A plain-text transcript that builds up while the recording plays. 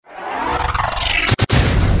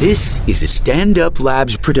This is a Stand Up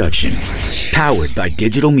Labs production, powered by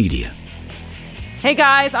digital media. Hey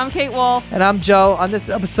guys, I'm Kate Wolf. And I'm Joe. On this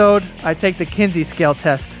episode, I take the Kinsey scale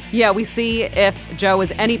test. Yeah, we see if Joe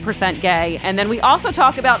is any percent gay, and then we also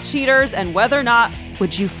talk about cheaters and whether or not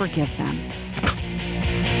would you forgive them.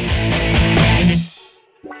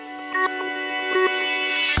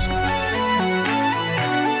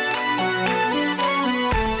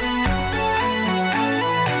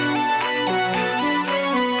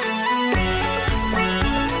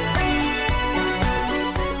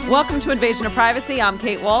 Welcome to Invasion of Privacy. I'm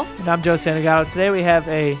Kate Wolf. And I'm Joe Santagato. Today we have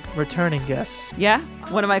a returning guest. Yeah,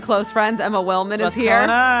 one of my close friends, Emma Willman, is here. What's going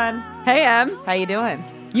on? Hey, Ems. How you doing?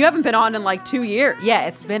 You haven't been on in like 2 years. Yeah,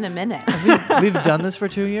 it's been a minute. We've done this for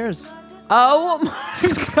 2 years. Oh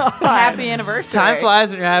my God. Happy anniversary. Time flies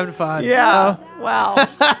when you're having fun. Yeah. Oh. Wow.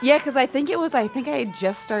 Yeah, because I think I had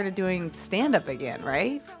just started doing stand-up again,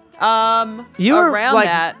 right? You were around like,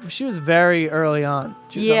 that. She was very early on.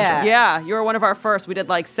 She was on the Yeah. show. Yeah, you were one of our first. We did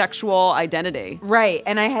like sexual identity. Right,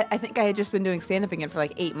 and I think I had just been doing stand-up again for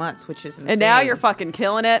like 8 months, which is insane. And now you're fucking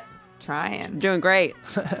killing it. trying. Doing great.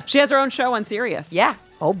 She has her own show on Sirius. Yeah,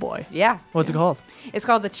 Oh boy. yeah. What's it called? It's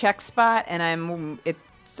called The Check Spot, and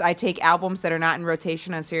I take albums that are not in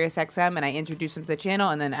rotation on SiriusXM, and I introduce them to the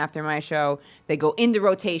channel, and then after my show, they go into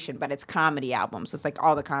rotation, but it's comedy albums, so it's like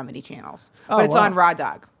all the comedy channels. Oh, But it's wow. on Raw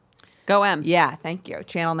Dog. Go Ems. Yeah, thank you.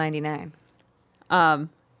 Channel 99. Yeah.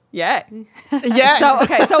 Yeah.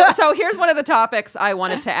 So here's one of the topics I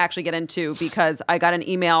wanted to actually get into because I got an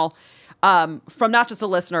email from not just a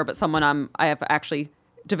listener, but someone I have actually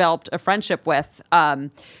developed a friendship with.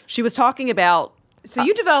 She was talking about. So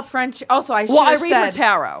you developed French. Also, I should Well, I have read her said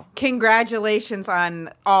tarot. congratulations on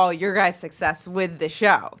all your guys' success with the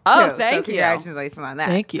show. Oh, too. thank so you. Congratulations on that.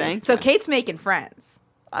 Thank you. Thank So you. Kate's making friends.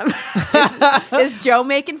 Is Joe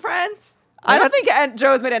making friends? I don't think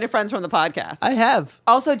Joe's made any friends from the podcast. I have.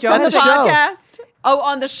 Also, Joe On has the a, show. podcast. Oh,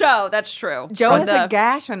 on the show. That's true. Joe On has the- a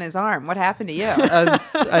gash on his arm. What happened to you?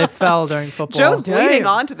 I fell during football. Joe's bleeding Damn.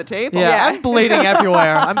 onto the table. Yeah, Yeah. I'm bleeding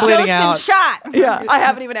everywhere. I'm bleeding Joe's out. been shot. Yeah. I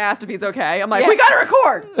haven't even asked if he's okay. I'm like, Yeah. we got to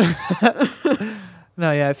record.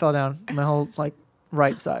 No, yeah, I fell down. My whole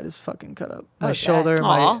right side is fucking cut up. My Oh, shoulder, God.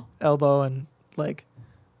 my Aw. elbow, and leg.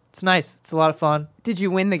 It's nice. It's a lot of fun. Did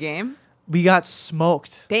you win the game? We got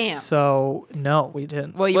smoked. Damn. So no, we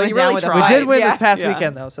didn't. Well, you Well, went you down really with tried. a We Right. did win Yeah. this past Yeah.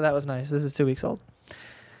 weekend though, so that was nice. This is 2 weeks old.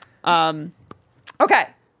 Okay.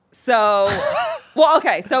 So,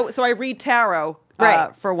 So I read tarot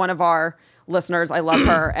Right. for one of our listeners. I love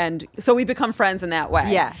her. And so we become friends in that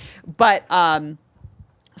way. Yeah. But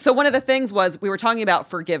so one of the things was we were talking about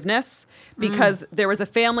forgiveness because there was a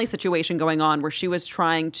family situation going on where she was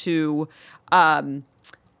trying to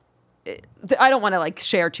I don't want to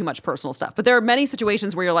share too much personal stuff, but there are many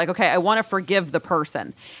situations where you're like, okay, I want to forgive the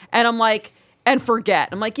person. And I'm like, and forget.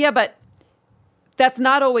 I'm like, yeah, but that's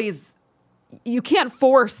not always, you can't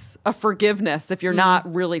force a forgiveness if you're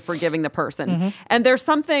not really forgiving the person. And there's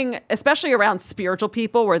something, especially around spiritual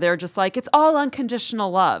people, where they're just like, it's all unconditional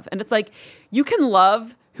love. And it's like, you can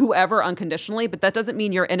love whoever unconditionally, but that doesn't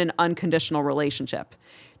mean you're in an unconditional relationship.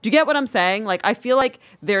 Do you get what I'm saying? I feel like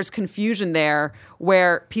there's confusion there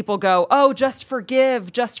where people go, oh, just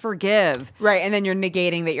forgive, just forgive. Right, and then you're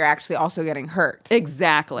negating that you're actually also getting hurt.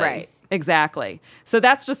 Exactly. Right. Exactly. So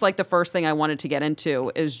that's just the first thing I wanted to get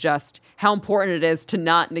into is just how important it is to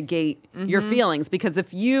not negate your feelings. Because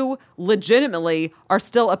if you legitimately are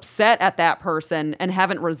still upset at that person and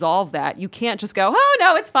haven't resolved that, you can't just go, oh,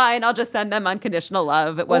 no, it's fine. I'll just send them unconditional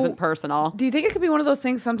love. It wasn't personal. Do you think it could be one of those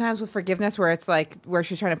things sometimes with forgiveness where it's where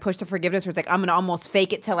she's trying to push the forgiveness, where it's I'm going to almost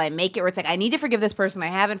fake it till I make it, where it's I need to forgive this person. I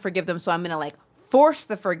haven't forgive them, so I'm going to force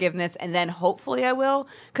the forgiveness and then hopefully I will,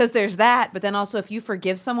 because there's that. But then also if you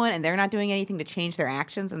forgive someone and they're not doing anything to change their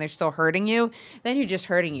actions and they're still hurting you, then you're just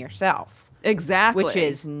hurting yourself. Exactly. Which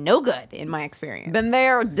is no good in my experience. Been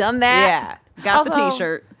there, done that. Yeah. Got the Although,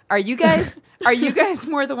 t-shirt. Are you guys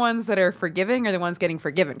more the ones that are forgiving or the ones getting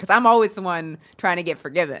forgiven? Because I'm always the one trying to get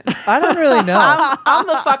forgiven. I don't really know. I'm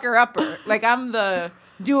the fucker upper. I'm the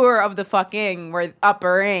doer of the fucking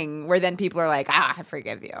uppering, where then people are like, I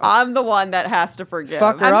forgive you. I'm the one that has to forgive.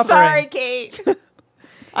 Fuck I'm uppering. sorry, Kate.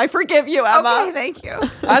 I forgive you, Emma. Okay, thank you.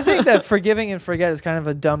 I think that forgiving and forget is kind of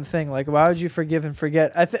a dumb thing. Why would you forgive and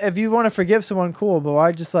forget? If you want to forgive someone, cool. But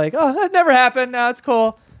why just oh, that never happened. No, it's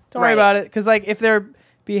cool. Don't worry Right. about it. Because if their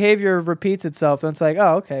behavior repeats itself, and it's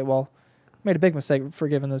oh, okay, well, made a big mistake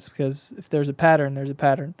forgiving this because if there's a pattern, there's a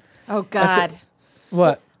pattern. Oh, God.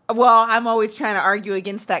 What? Well, I'm always trying to argue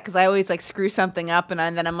against that because I always screw something up and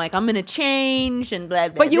then I'm I'm going to change and blah,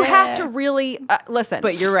 blah, But you blah. have to really listen.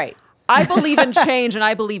 But you're right. I believe in change and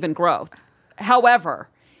I believe in growth. However,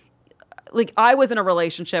 like I was in a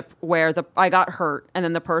relationship where I got hurt and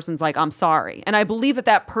then the person's like, I'm sorry. And I believe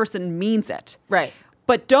that person means it. Right.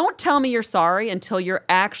 But don't tell me you're sorry until you're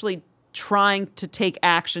actually trying to take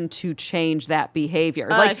action to change that behavior.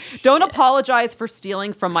 Like, don't apologize for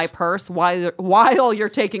stealing from my purse while you're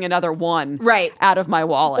taking another one out of my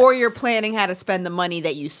wallet. Or you're planning how to spend the money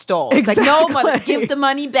that you stole. It's like, no, mother, give the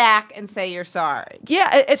money back and say you're sorry.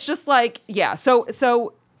 Yeah, it's just like, yeah.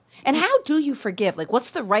 So, and how do you forgive? Like,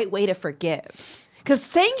 what's the right way to forgive? Because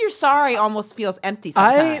saying you're sorry almost feels empty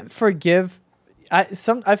sometimes. I forgive.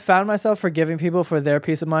 I've found myself forgiving people for their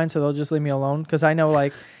peace of mind, so they'll just leave me alone. Because I know,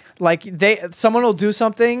 like someone will do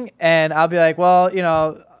something, and I'll be like, well,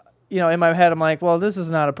 in my head, I'm like, well, this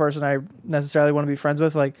is not a person I necessarily want to be friends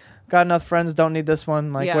with. Like, got enough friends, don't need this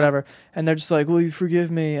one, like whatever. And they're just like, will you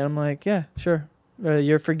forgive me? And I'm like, yeah, sure.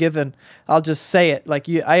 You're forgiven. I'll just say it. Like,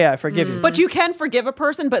 I forgive you. But you can forgive a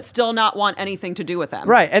person, but still not want anything to do with them.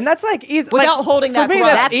 Right. And that's like easy. Without holding that grudge. For me,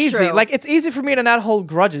 grudge. that's That's easy. true. Like, it's easy for me to not hold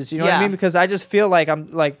grudges. You know what I mean? Because I just feel like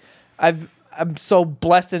I'm so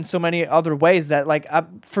blessed in so many other ways that, like,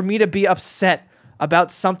 for me to be upset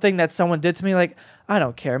about something that someone did to me, like, I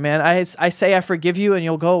don't care, man. I say I forgive you and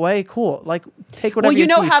you'll go away. Cool. Like, take whatever you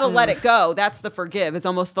know need. how to let it go. That's the forgive, is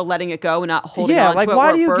almost the letting it go and not holding on like, to it. why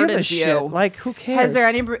where do you it give a burdens shit? you. Like, who cares?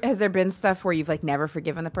 Has there been stuff where you've like never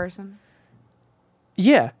forgiven the person?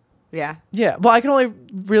 Yeah. Yeah. Yeah. Well, I can only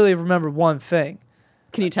really remember one thing.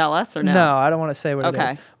 Can you tell us or no? No, I don't want to say what it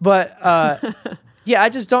Okay. is. But yeah, I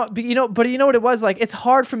just don't. But you know what it was like. It's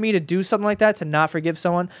hard for me to do something like that, to not forgive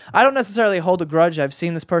someone. I don't necessarily hold a grudge. I've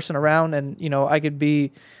seen this person around, and I could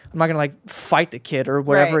be. I'm not gonna like fight the kid or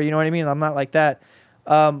whatever. Right. You know what I mean? I'm not like that.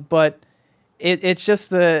 But it's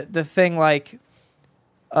just the thing like,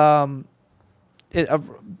 a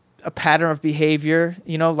pattern of behavior.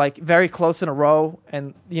 Like very close in a row,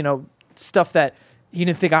 and stuff that he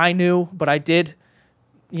didn't think I knew, but I did.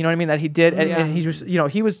 You know what I mean? That he did, and he just,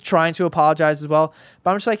 he was trying to apologize as well.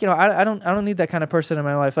 But I'm just like, I don't need that kind of person in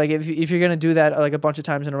my life. Like, if you're gonna do that like a bunch of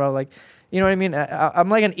times in a row, like, you know what I mean? I'm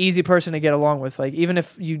like an easy person to get along with. Like, even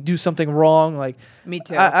if you do something wrong, like, Me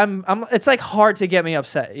too. I'm. It's like hard to get me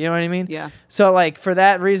upset. You know what I mean? Yeah. So like for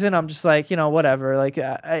that reason, I'm just like, whatever. Like,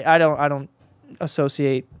 I don't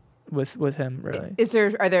associate with him really. Is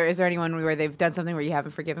there anyone where they've done something where you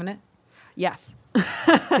haven't forgiven it? Yes.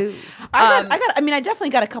 I definitely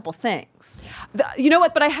got a couple things. You know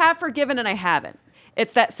what? But I have forgiven and I haven't.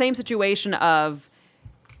 It's that same situation of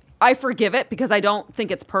I forgive it because I don't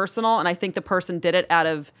think it's personal, and I think the person did it out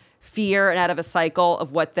of fear and out of a cycle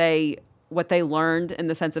of what they learned in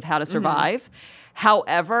the sense of how to survive.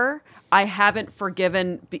 However, I haven't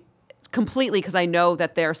forgiven completely because I know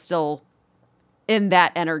that they're still in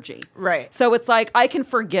that energy. Right. So it's like I can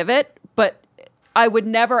forgive it, but I would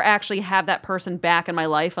never actually have that person back in my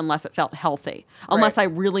life unless it felt healthy, unless I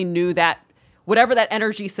really knew that whatever that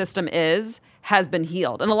energy system is has been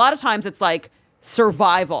healed. And a lot of times it's like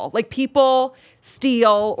survival. Like people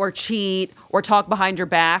steal or cheat or talk behind your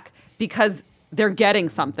back because they're getting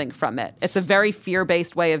something from it. It's a very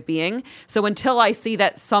fear-based way of being. So until I see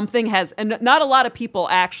that something has, and not a lot of people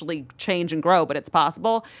actually change and grow, but it's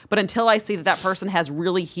possible. But until I see that person has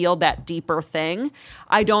really healed that deeper thing,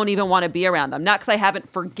 I don't even want to be around them. Not because I haven't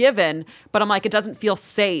forgiven, but I'm like, it doesn't feel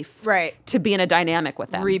safe to be in a dynamic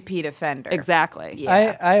with them. Repeat offender. Exactly.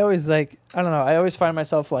 Yeah. I always like, I don't know. I always find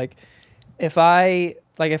myself like, if I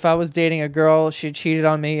was dating a girl, she cheated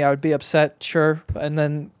on me, I would be upset, sure. And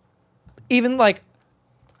then even like,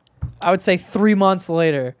 I would say 3 months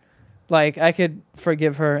later, like I could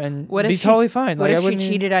forgive her and be totally fine. What like, if she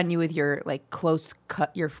cheated on you with your like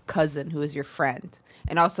your cousin who was your friend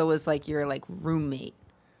and also was like your like roommate?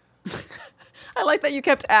 I like that you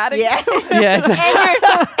kept adding Yeah. to it.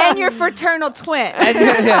 Yes. and your fraternal twin.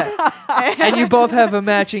 And you both have a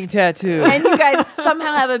matching tattoo. And you guys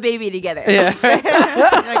somehow have a baby together. Yeah.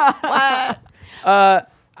 Like,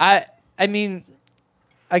 what? I mean,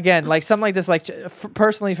 again, like something like this, like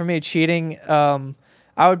personally for me, cheating,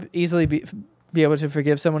 I would easily be able to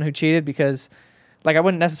forgive someone who cheated because, like, I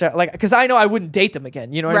wouldn't necessarily like because I know I wouldn't date them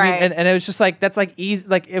again. You know what I mean? And it was just like that's like easy.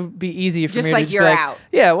 Like it would be easy for Just me like to just you're be like, out.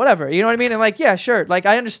 yeah, whatever. You know what I mean? And like, yeah, sure. Like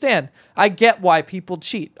I understand. I get why people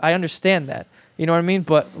cheat. I understand that. You know what I mean?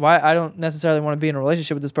 But why I don't necessarily want to be in a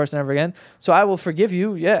relationship with this person ever again. So I will forgive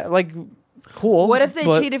you. Yeah, like. Cool. What if they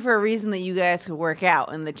cheated for a reason that you guys could work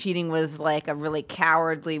out and the cheating was like a really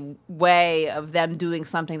cowardly way of them doing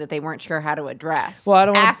something that they weren't sure how to address? Well, I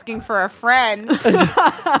don't wanna- asking for a friend.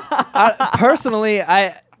 Personally,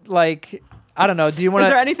 I like I don't know. Do you want Is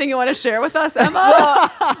there to? anything you want to share with us,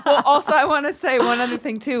 Emma? Well, also I want to say one other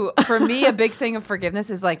thing too. For me, a big thing of forgiveness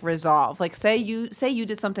is like resolve. Like say you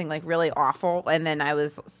did something like really awful, and then I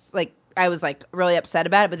was like really upset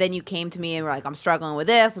about it, but then you came to me and were like, I'm struggling with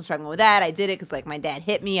this, I'm struggling with that. I did it because like my dad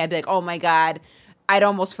hit me. I'd be like, oh my God. I'd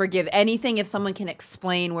almost forgive anything if someone can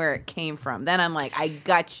explain where it came from. Then I'm like, I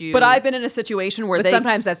got you. But I've been in a situation where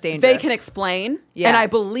sometimes that's dangerous. They can explain, Yeah. and I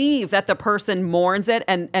believe that the person mourns it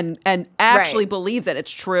and actually Right. believes that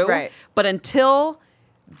it's true. Right. But until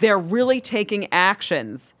they're really taking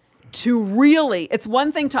actions to really, it's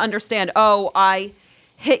one thing to understand, oh, I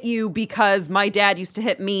hit you because my dad used to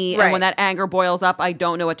hit me, and Right. when that anger boils up, I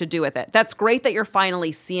don't know what to do with it. That's great that you're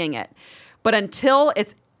finally seeing it. But until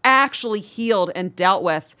it's actually healed and dealt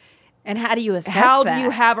with, And how do you assess how that? do you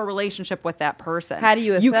have a relationship with that person? How do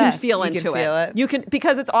you You can assess? feel You can into feel it. You can,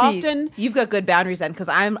 because it's See, often you've got good boundaries then, because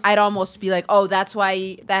I'd almost be like, oh, that's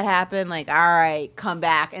why that happened. Like, all right, come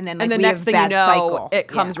back, and then like and the we next have thing you bad know, cycle. it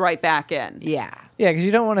comes right back in. Yeah. Yeah, because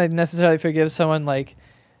you don't want to necessarily forgive someone like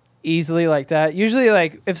easily like that. Usually,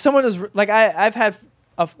 like if someone is like I've had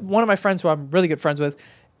one of my friends who I'm really good friends with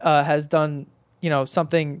has done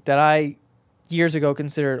something that I years ago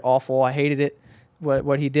considered awful. I hated it,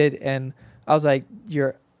 what he did, and I was like,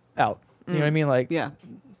 you're out. You know what I mean? Like, Yeah.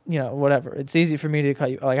 whatever. It's easy for me to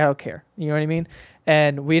cut you. Like, I don't care. You know what I mean?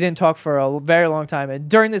 And we didn't talk for a very long time. And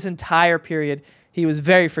during this entire period, he was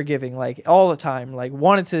very forgiving, like all the time, like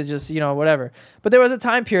wanted to just, whatever. But there was a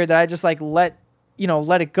time period that I just like let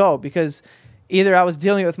it go, because either I was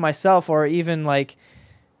dealing with myself, or even like,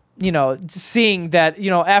 seeing that,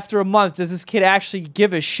 after a month, does this kid actually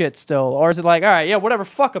give a shit still? Or is it like, all right, yeah, whatever,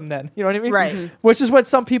 fuck him then. You know what I mean? Right. Mhm. Which is what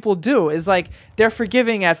some people do, is like they're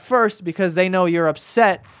forgiving at first because they know you're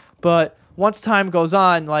upset, but once time goes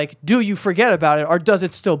on, like, do you forget about it, or does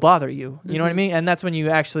it still bother you? You know what I mean? And that's when you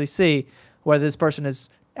actually see whether this person is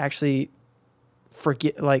actually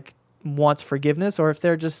wants forgiveness, or if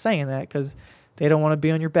they're just saying that because they don't want to be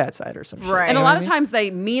on your bad side or some shit. Right. And You a know lot what of I mean? times they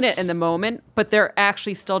mean it in the moment, but they're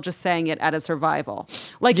actually still just saying it out of survival.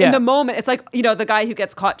 Like Yeah. in the moment, it's like, the guy who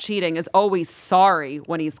gets caught cheating is always sorry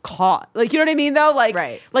when he's caught. Like, you know what I mean though? Like,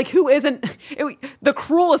 Right. like who isn't, the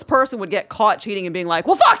cruelest person would get caught cheating and being like,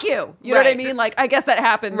 well, fuck you. You know what I Right. mean? Like, I guess that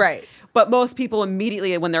happens. Right. But most people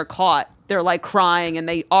immediately when they're caught, they're like crying and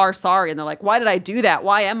they are sorry. And they're like, why did I do that?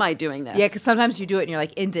 Why am I doing this? Yeah, because sometimes you do it and you're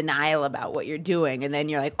like in denial about what you're doing, and then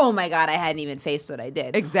you're like, oh my God, I hadn't even faced what I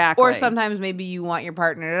did. Exactly. Or sometimes maybe you want your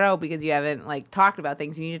partner to know because you haven't like talked about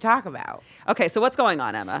things you need to talk about. Okay, so what's going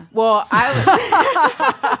on, Emma? Well,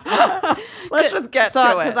 Let's just get to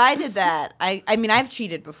it. Because I did that. I mean, I've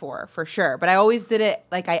cheated before for sure, but I always did it.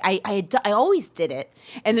 Like I always did it,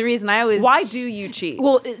 and the reason I always Why do you cheat?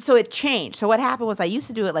 Well, so it changed. So what happened was I used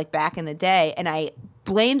to do it like back in the day, and I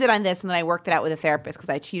blamed it on this, and then I worked it out with a therapist because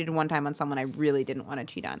I cheated one time on someone I really didn't want to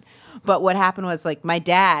cheat on. But what happened was like my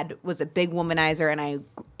dad was a big womanizer, and I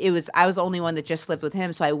was the only one that just lived with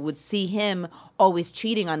him, so I would see him always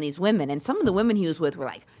cheating on these women, and some of the women he was with were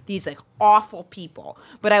like these like awful people.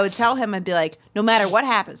 But I would tell him, I'd be like, no matter what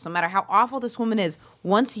happens, no matter how awful this woman is,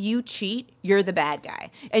 once you cheat, you're the bad guy,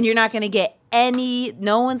 and you're not going to get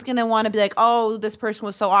no one's going to want to be like, oh, this person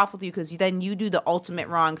was so awful to you, because then you do the ultimate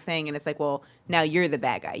wrong thing, and it's like, well, now you're the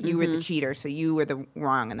bad guy. You were the cheater, so you were the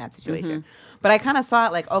wrong in that situation. But I kind of saw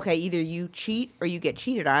it like, okay, either you cheat or you get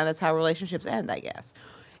cheated on. That's how relationships end, I guess.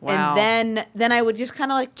 Wow. And then I would just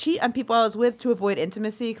kind of like cheat on people I was with to avoid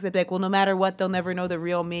intimacy, because I'd be like, well, no matter what, they'll never know the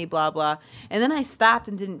real me, blah, blah. And then I stopped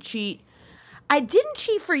and didn't cheat. I didn't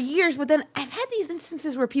cheat for years, but then I've had these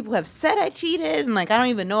instances where people have said I cheated, and like I don't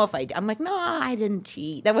even know if I'm like, no, I didn't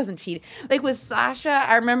cheat. That wasn't cheating. Like with Sasha,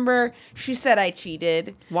 I remember she said I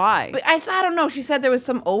cheated. Why? But I don't know. She said there was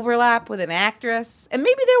some overlap with an actress, and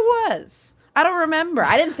maybe there was. I don't remember.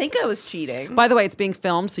 I didn't think I was cheating. By the way, it's being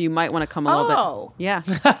filmed, so you might want to come a little Oh. bit. Yeah.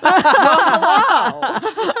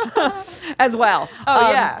 Hello. As well.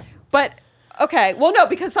 Oh, yeah. But, okay. Well, no,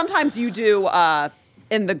 because sometimes you do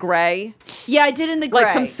in the gray, Yeah, I did in the gray.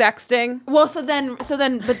 like some sexting. Well,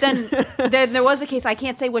 but then there was a case. I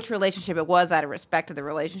can't say which relationship it was out of respect to the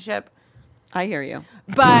relationship. I hear you.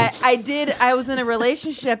 But I was in a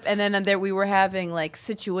relationship, and then we were having like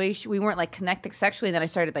we weren't like connecting sexually, and then I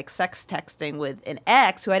started like sex texting with an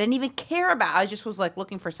ex who I didn't even care about. I just was like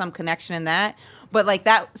looking for some connection in that. But like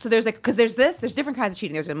that, so there's like, because there's different kinds of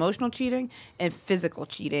cheating. There's emotional cheating and physical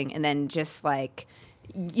cheating, and then just like,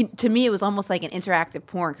 to me, it was almost like an interactive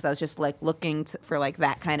porn, because I was just like looking for like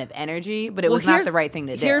that kind of energy, but it was not the right thing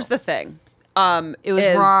to do. Here's the thing. It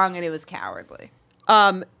was wrong, and it was cowardly.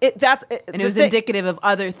 And And it was indicative of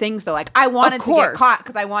other things, though. Like, I wanted to get course. caught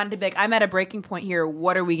because I wanted to be like, I'm at a breaking point here.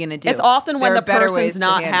 What are we going to do? It's often when There the are better person's ways to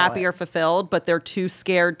not handle happy it. or fulfilled, but they're too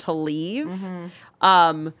scared to leave,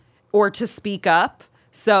 Mm-hmm. or to speak up.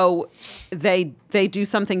 So they do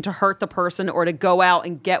something to hurt the person or to go out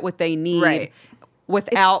and get what they need Right.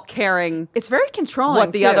 without caring. It's very controlling.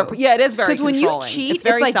 What the other- yeah, it is very Because when you controlling. cheat, It's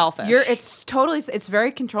very like selfish. It's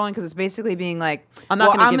very controlling because it's basically being like, I'm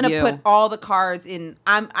not gonna give gonna you- put all the cards in.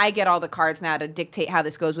 I get all the cards now to dictate how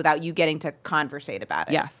this goes without you getting to conversate about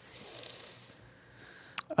it. Yes.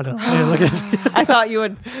 I don't know. I didn't look at I thought you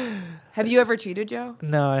would. Have you ever cheated, Joe?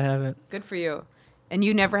 No, I haven't. Good for you. And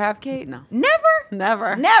you never have, Kate? No. Never.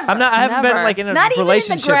 Never. Never. I haven't been Never. like in a Not even in the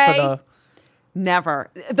relationship gray. for the. Never.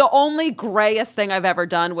 The only grayest thing I've ever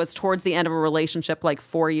done was towards the end of a relationship like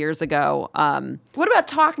 4 years ago. What about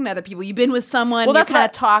talking to other people? You've been with someone, Well, you're that's kind of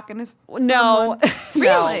what- talking to No. someone.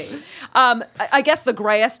 Really? I guess the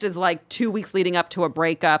grayest is like 2 weeks leading up to a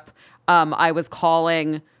breakup. I was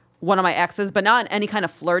calling one of my exes, but not in any kind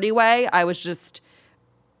of flirty way. I was just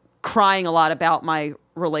crying a lot about my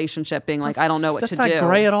relationship, being like, I don't know what That's to not do.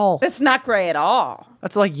 gray at all. That's not gray at all.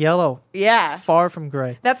 That's like yellow. Yeah. It's far from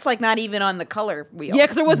gray. That's like not even on the color wheel. Yeah,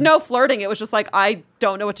 because there was no flirting. It was just like, I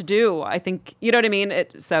don't know what to do. I think, you know what I mean?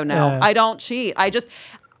 So no, Yeah. I don't cheat. I just,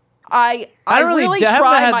 I haven't really haven't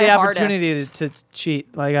try had my the hardest. opportunity to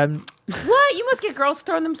cheat. Like What? You must get girls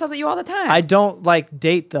throwing themselves at you all the time. I don't like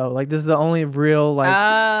date though. Like this is the only real like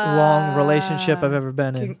long relationship I've ever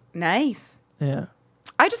been in. Nice. Yeah.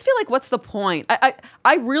 I just feel like, what's the point?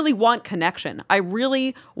 I really want connection. I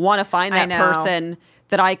really want to find I that know. person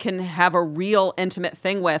that I can have a real intimate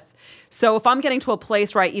thing with. So if I'm getting to a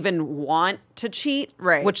place where I even want to cheat,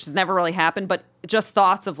 Right. which has never really happened, but just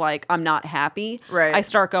thoughts of like, I'm not happy, Right. I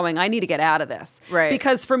start going, I need to get out of this. Right.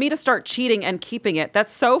 Because for me to start cheating and keeping it,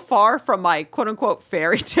 that's so far from my quote unquote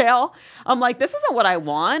fairy tale. I'm like, this isn't what I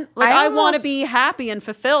want. Like I want to almost- be happy and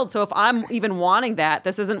fulfilled. So if I'm even wanting that,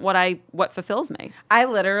 this isn't what fulfills me. I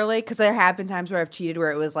literally, because there have been times where I've cheated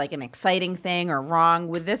where it was like an exciting thing or wrong.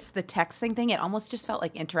 With the texting thing, it almost just felt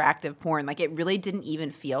like interactive porn. Like it really didn't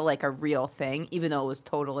even feel like a real thing, even though it was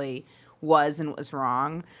totally was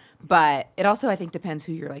wrong. But it also, I think, depends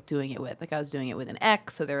who you're like doing it with. Like I was doing it with an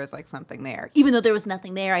ex, so there was like something there. Even though there was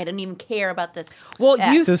nothing there, I didn't even care about this. Well,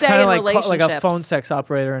 ex. you So it's stay kind in of like like a relationships. phone sex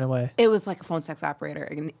operator in a way. It was like a phone sex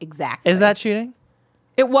operator. Exactly. Is that cheating?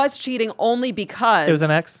 It was cheating only because It was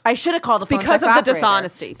an ex. I should have called a phone because sex of the operator.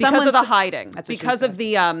 dishonesty, because Someone of the said- hiding, That's what she because said. of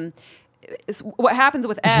the what happens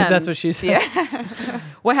with M's. That's what she said. Yeah.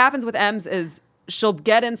 What happens with M's is she'll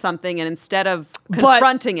get in something, and instead of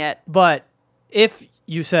confronting it, But if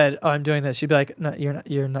you said, "Oh, I'm doing this," she'd be like, "No, you're not.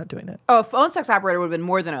 You're not doing that." Oh, a phone sex operator would have been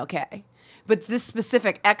more than okay. But this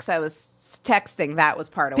specific ex I was texting, that was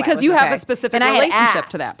part of why it because was you have okay. a specific And I had relationship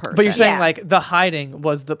asked. to that person. But you're saying Yeah. like the hiding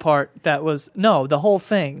was the part that was no, the whole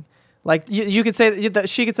thing. Like you could say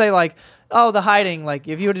she could say like, "Oh, the hiding." Like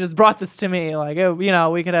if you would have just brought this to me, like oh,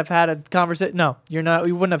 we could have had a conversation. No, you're not.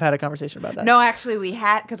 We wouldn't have had a conversation about that. No, actually, we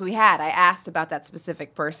had. I asked about that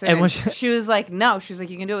specific person, And and, when she was like, "No." She's like,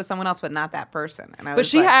 "You can do it with someone else, but not that person." And I but was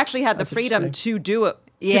she like, actually had the That's freedom interesting. to do it,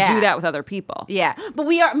 to Yeah. do that with other people. Yeah, but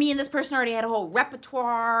me and this person already had a whole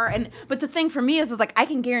repertoire, but the thing for me is like I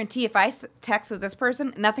can guarantee if I text with this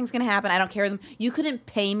person, nothing's gonna happen. I don't care with them. You couldn't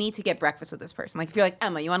pay me to get breakfast with this person. Like if you're like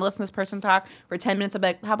Emma, you want to listen to this person talk for 10 minutes, I'll be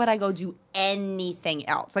like, how about I go do anything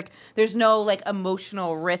else? Like there's no like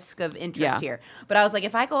emotional risk of interest Yeah. here. But I was like,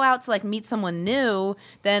 if I go out to like meet someone new,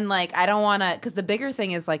 then like I don't want to, because the bigger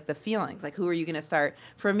thing is like the feelings. Like who are you gonna start?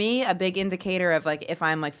 For me, a big indicator of like if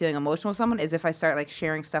I'm like feeling emotional with someone is if I start like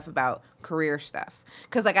sharing stuff about career stuff,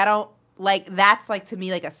 because like I don't like that's like to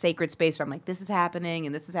me like a sacred space where I'm like this is happening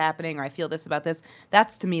and this is happening or I feel this about this.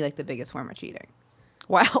 That's to me like the biggest form of cheating.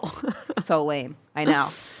 Wow. So lame. I know.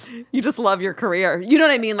 You just love your career. You know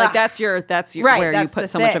what I mean? Like that's your Right, where that's you put the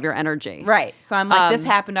so much thing. of your energy. Right. So I'm like this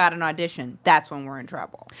happened at an audition. That's when we're in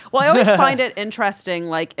trouble. Well, I always find it interesting,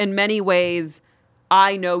 like in many ways,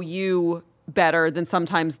 I know you better than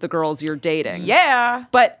sometimes the girls you're dating. Yeah.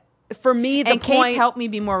 But for me, the And point Kate's helped me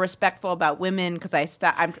be more respectful about women because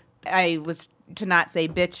I was to not say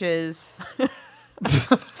bitches.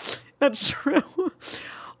 that's true.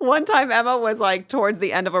 One time, Emma was like towards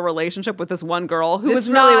the end of a relationship with this one girl who was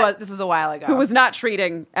not This was a while ago. who was not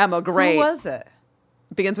treating Emma great. Who was it?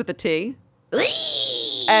 Begins with a T.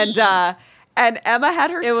 And Emma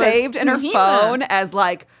had her It was saved in her Tuhima. phone as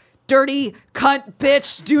like dirty cunt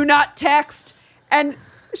bitch, do not text. And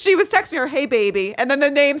she was texting her, hey baby, and then the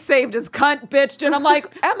name saved as cunt bitch. And I'm like,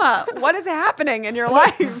 Emma, what is happening in your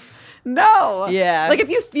life? No. Yeah. Like if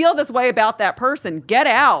you feel this way about that person, get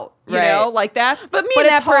out. You Right. know, like that's. But me and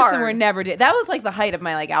that it's hard. person were never. That was like the height of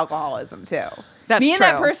my like alcoholism too. That's me and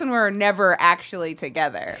that true. person were never actually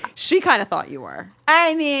together. She kind of thought you were.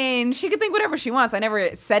 I mean, she could think whatever she wants. I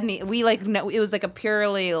never said any. We like no, it was like a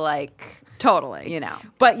purely like. Totally. You know.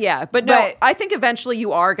 But yeah, but no, But- I think eventually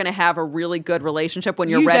you are going to have a really good relationship when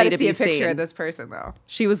you're You ready gotta to see be a picture seen. of this person though.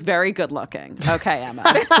 She was very good looking. Okay, Emma.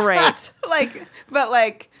 Great. Like, but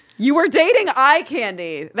like, You were dating eye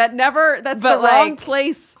candy. That's But the wrong like-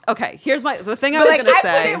 place. Okay, here's the thing I but was like, going to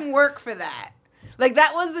I say. put in work for that. Like,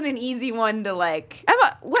 that wasn't an easy one to like.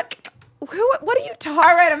 Emma, what are you talking?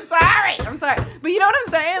 All right, I'm sorry. But you know what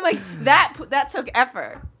I'm saying? Like that took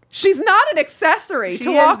effort. She's not an accessory She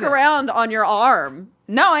to walk isn't. around on your arm.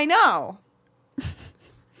 No, I know.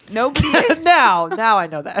 Nobody is. now I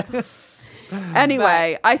know that.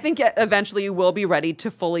 Anyway, I think eventually you will be ready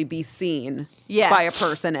to fully be seen Yes. by a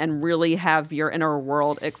person and really have your inner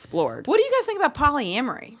world explored. What do you guys think about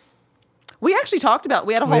polyamory? We actually talked about.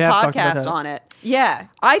 We had a whole have talked about podcast that. on it. Yeah.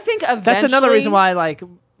 I think eventually That's another reason why like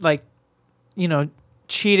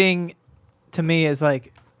cheating to me is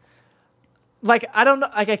like I don't know,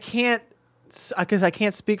 like I can't, because I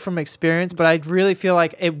can't speak from experience, but I really feel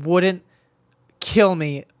like it wouldn't kill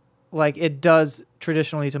me like it does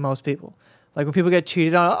traditionally to most people. Like when people get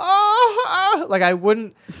cheated on, like I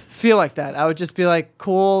wouldn't feel like that. I would just be like,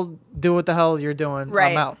 cool, do what the hell you're doing.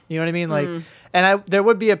 Right. I'm out. You know what I mean? Like, and there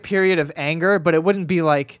would be a period of anger, but it wouldn't be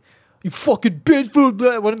like, you fucking bitch.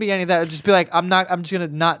 It wouldn't be any of that. It'd just be like, I'm just gonna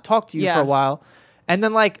not talk to you Yeah. for a while, and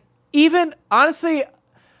then like even honestly,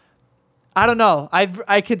 I don't know.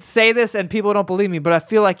 I could say this and people don't believe me, but I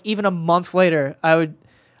feel like even a month later, I would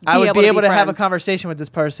be able to have a friends. conversation with this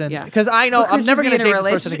person Yeah. because I know But I'm could never you going be to in a date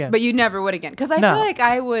this person relationship- again. But you never would again. Because I No. feel like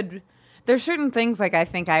I would. There's certain things like I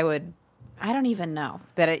think I would. I don't even know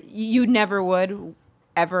that you never would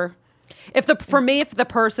ever. for me, if the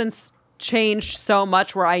person's changed so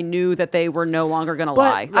much where I knew that they were no longer going to But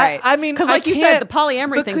lie. Right. I mean, Because I like you said, can't- the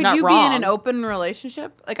polyamory But thing's could not you wrong. be in an open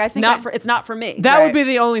relationship? Like I think It's not for me. that Right. would be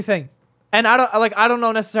the only thing. And I don't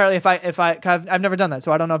know necessarily if I've never done that,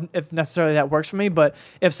 so I don't know if necessarily that works for me. But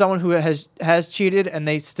if someone who has cheated and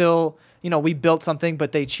they still, we built something,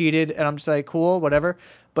 but they cheated, and I'm just like, cool, whatever.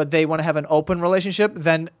 But they want to have an open relationship,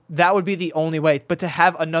 then that would be the only way. But to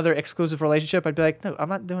have another exclusive relationship, I'd be like, no, I'm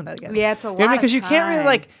not doing that again. Yeah, it's a You know what I mean? lot of Because you can't really time.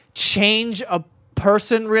 like change a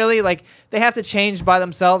person really. Like they have to change by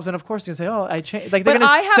themselves, and of course you say, oh, I changed. Like they're But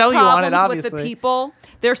gonna I have sell you on problems it, obviously. with the people.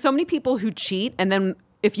 There are so many people who cheat, and then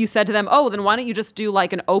if you said to them, "Oh, then why don't you just do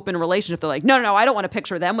like an open relationship?" They're like, "No, I don't want to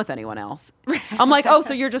picture them with anyone else." I'm like, "Oh,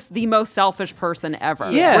 so you're just the most selfish person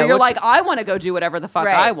ever." Yeah, where you're what's- like, "I want to go do whatever the fuck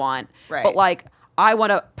Right. I want," Right. but like, I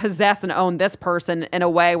want to possess and own this person in a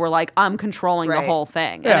way where like I'm controlling the Right. whole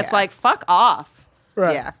thing, Yeah. and it's like, fuck off.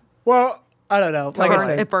 Right. Yeah. Well, I don't know. Like I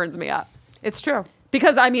said, It burns me up. It's true.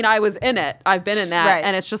 Because I mean, I was in it. I've been in that, Right.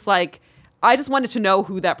 and it's just like I just wanted to know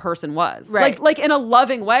who that person was, Right. like in a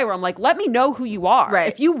loving way, where I'm like, let me know who you are.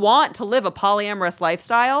 Right. If you want to live a polyamorous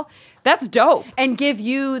lifestyle, that's dope. And give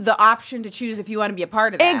you the option to choose if you want to be a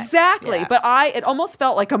part of that. Exactly. Yeah. But it almost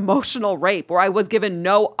felt like emotional rape, where I was given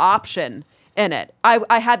no option in it.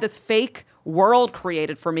 I had this fake world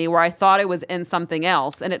created for me where I thought I was in something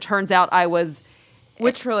else, and it turns out I was.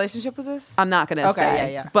 Which relationship was this? I'm not gonna Okay,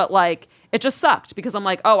 say. yeah. But like it just sucked because I'm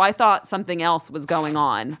like, oh, I thought something else was going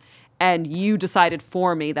on, and you decided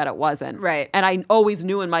for me that it wasn't. Right. And I always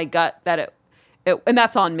knew in my gut that it and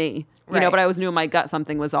that's on me. You know, Right. but I always knew in my gut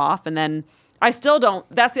something was off. And then I still don't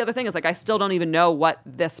that's the other thing is like I still don't even know what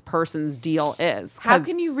this person's deal is. How 'cause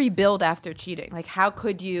can you rebuild after cheating? Like, how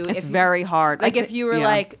could you? it's if you- very hard. Like, I if thi- you were yeah.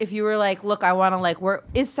 like, look, I want to like work.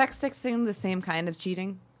 Is sex sexting the same kind of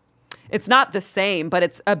cheating? It's not the same, but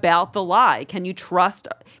it's about the lie. Can you trust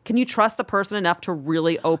the person enough to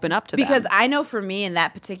really open up to them? Because I know for me in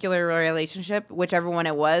that particular relationship, whichever one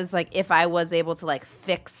it was, like if I was able to like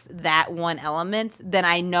fix that one element, then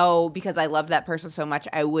I know because I loved that person so much,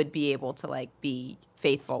 I would be able to like be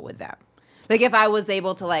faithful with them. Like if I was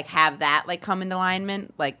able to like have that like come into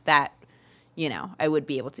alignment, like that, I would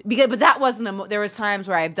be able to. But that wasn't. There was times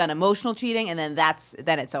where I've done emotional cheating, and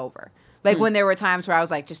then it's over. Like when there were times where I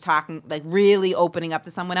was like just talking, like really opening up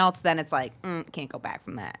to someone else, then it's like can't go back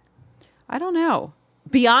from that. I don't know.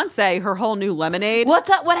 Beyonce, her whole new Lemonade.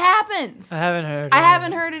 What's up? What happens? I haven't heard. I it.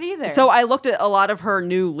 haven't heard it either. So I looked at a lot of her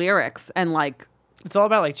new lyrics and like It's all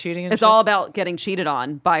about like cheating. And it's shit? all about getting cheated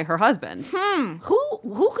on by her husband.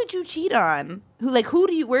 who could you cheat on?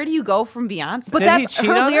 Where do you go from Beyonce? But Did he that's cheat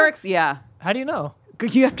her on her? lyrics. Yeah, How do you know?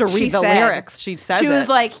 you have to read She the said- lyrics. She says she was it.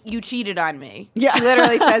 like, "You cheated on me." Yeah. she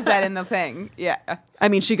literally says that in the thing. Yeah, I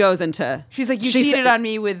mean, she goes into. she's like, "You she cheated sa- on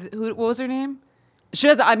me with who? What was her name? She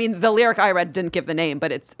doesn't. I mean, the lyric I read didn't give the name,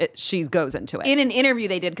 but she goes into it. In an interview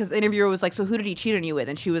they did, because the interviewer was like, so who did he cheat on you with?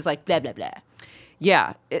 And she was like, blah, blah, blah.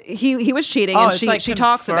 Yeah, he was cheating, Oh, and it's like she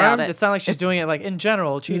talks about confirmed? it. It's not like she's doing it like in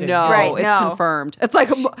general cheating. No, Right, it's no. confirmed. It's like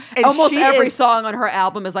And almost she every is song on her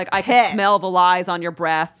album is like, I can pissed. smell the lies on your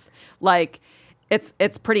breath. Like, it's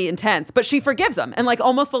pretty intense. But she forgives him. And like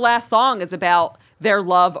almost the last song is about their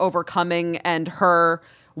love overcoming and her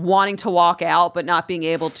wanting to walk out but not being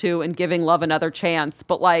able to and giving love another chance.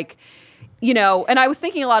 But like, you know, and I was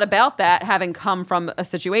thinking a lot about that, having come from a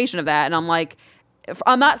situation of that. And I'm like,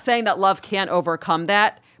 I'm not saying that love can't overcome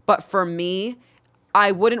that. But for me,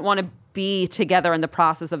 I wouldn't want to be together in the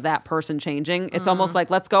process of that person changing. It's almost like,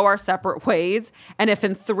 let's go our separate ways. And if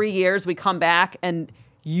in 3 years we come back and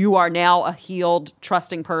you are now a healed,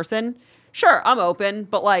 trusting person, sure, I'm open.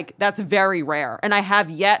 But like, that's very rare. And I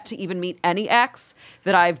have yet to even meet any ex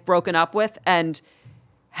that I've broken up with and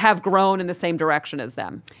have grown in the same direction as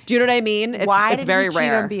them. Do you know what I mean? Why it's did very he cheat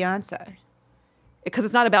rare. on Beyonce? Because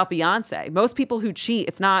it's not about Beyonce. Most people who cheat,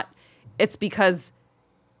 it's because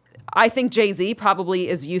I think Jay-Z probably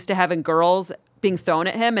is used to having girls being thrown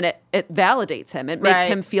at him, and it validates him. It makes Right.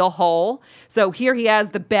 him feel whole. So here he has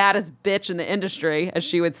the baddest bitch in the industry, as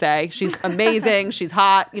she would say. She's amazing. She's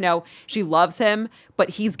hot. You know, she loves him, but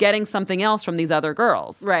he's getting something else from these other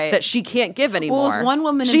girls Right. that she can't give anymore. Well, it was one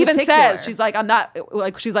woman she in even particular. says, she's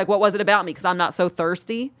like, what was it about me? Because I'm not so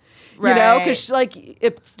thirsty. You know, Right. because like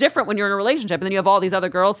it's different when you're in a relationship, and then you have all these other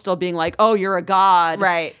girls still being like, "Oh, you're a god."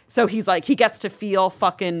 Right. So he's like, he gets to feel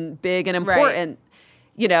fucking big and important.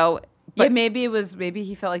 You know, Yeah, but maybe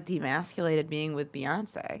he felt like demasculated being with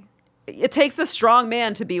Beyonce. it takes a strong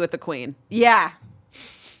man to be with the queen. Yeah.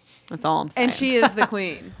 That's all I'm saying. And she is the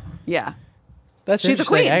queen. yeah. That's She's a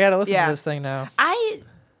interesting. queen. I gotta listen Yeah. to this thing now. I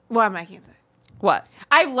can't say. What?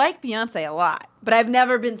 I like Beyonce a lot, but I've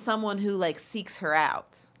never been someone who like seeks her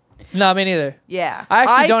out. No, me neither. Yeah. I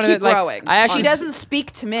actually I don't keep even like. growing. I actually She doesn't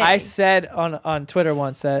speak to me. I said on Twitter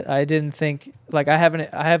once that I didn't think like I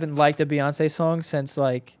haven't liked a Beyonce song since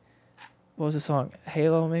like what was the song?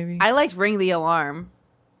 Halo maybe? I liked Ring the Alarm.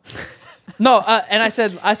 No, and I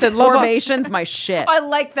said love Formation's my shit. I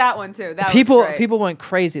liked that one too. That people was great. people went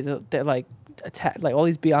crazy. They like attack like all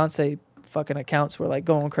these Beyonce fucking accounts were like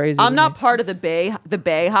going crazy. I'm with not me. part of the Bay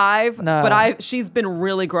Hive, No. but she's been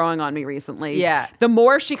really growing on me recently. Yeah. The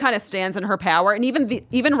more she kind of stands in her power, and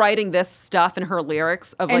even writing this stuff in her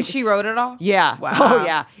lyrics of And like she wrote it all? Yeah. Wow. Oh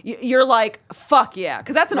yeah. You're like, fuck yeah,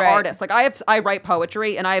 because that's an Right. artist. Like I write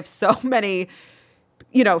poetry, and I have so many,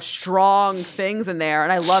 strong things in there,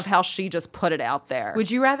 and I love how she just put it out there. Would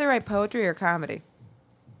you rather write poetry or comedy?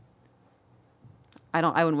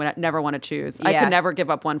 I would never want to choose. I Yeah. could never give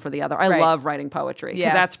up one for the other. I Right. love writing poetry because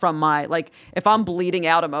Yeah. that's from my like. If I'm bleeding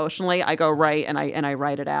out emotionally, I go write and I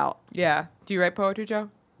write it out. Yeah. Do you write poetry, Joe?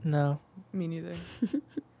 No, Me neither.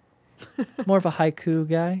 more of a haiku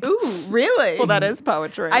guy. Ooh, really? Well, that is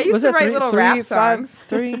poetry. I used to write little rap songs.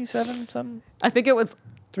 3, 7, something? I think it was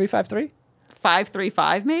 353?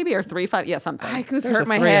 535 maybe or 35. Yeah, something. Haikus There's a hurt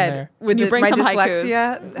my 3 in head. there. With you bring my some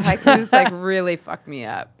dyslexia, haikus like really fucked me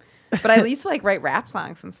up. But I used to like write rap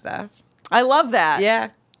songs and stuff. I love that. Yeah.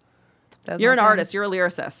 That was You're my an thing. artist. You're a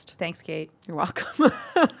lyricist. Thanks, Kate. You're welcome.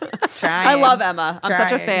 Trying. I love Emma. I'm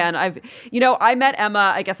such a Trying. fan. I met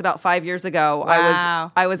Emma, I guess about 5 years ago.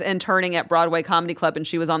 Wow. I was interning at Broadway Comedy Club, and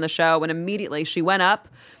she was on the show, and immediately she went up,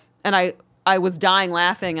 and I was dying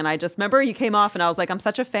laughing, and I just remember you came off, and I was like, I'm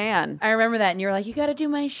such a fan. I remember that, and you were like, "You got to do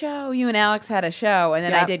my show." You and Alex had a show, and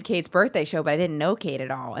then I Yep. did Kate's birthday show, but I didn't know Kate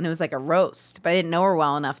at all, and it was like a roast, but I didn't know her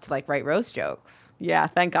well enough to like write roast jokes. Yeah,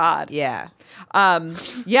 thank God. Yeah.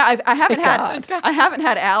 Yeah, I haven't Thank had I haven't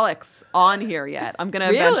had Alex on here yet. I'm gonna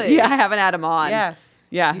Really? eventually. Yeah, I haven't had him on. Yeah.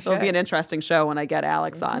 Yeah, You it'll be should. an interesting show when I get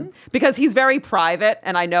Alex on because he's very private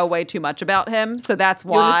and I know way too much about him. So that's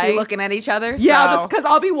You'll just why. be looking at each other. Yeah, so- just because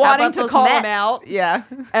I'll be How wanting about to those call Mets? him out Yeah.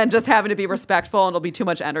 and just having to be respectful, and it'll be too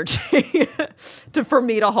much energy for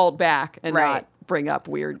me to hold back and Right. not bring up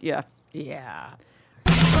weird. Yeah. Yeah.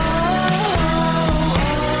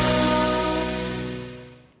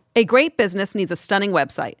 A great business needs a stunning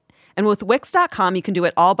website. And with Wix.com, you can do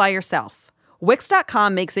it all by yourself.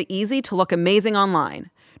 Wix.com makes it easy to look amazing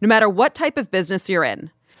online, no matter what type of business you're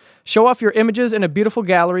in. Show off your images in a beautiful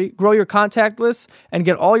gallery, grow your contact list, and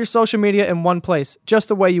get all your social media in one place, just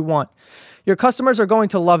the way you want. Your customers are going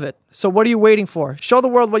to love it. So what are you waiting for? Show the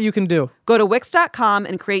world what you can do. Go to Wix.com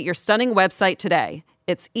and create your stunning website today.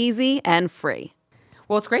 It's easy and free.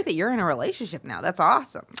 Well, it's great that you're in a relationship now. That's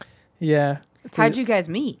awesome. Yeah. How'd you guys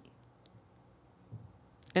meet?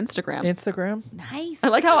 Instagram. Nice. I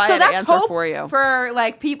like how I so had to that's answer hope for you. For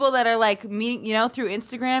like people that are like meeting, through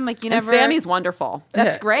Instagram. Like you And never. Sammy's wonderful.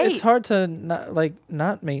 That's great. It's hard to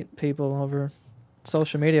not meet people over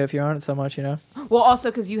social media if you're on it so much, Well, also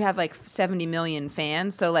because you have like 70 million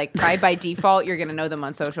fans, so like probably by default you're gonna know them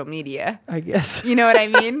on social media. I guess. You know what I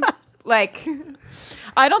mean? Like,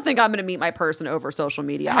 I don't think I'm going to meet my person over social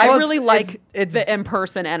media. Well, I it's- really like it's- the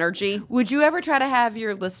in-person energy. would you ever try to have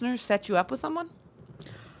your listeners set you up with someone?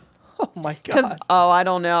 Oh my Because god. I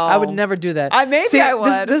don't know. I would never do that. Maybe See, I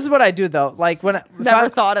would. This is what I do though. Like when Never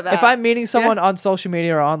thought of that. If I'm meeting someone on social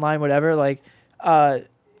media or online, whatever, like,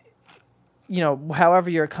 however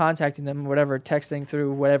you're contacting them, whatever, texting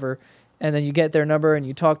through whatever, and then you get their number and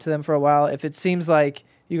you talk to them for a while. If it seems like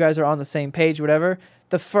you guys are on the same page, whatever,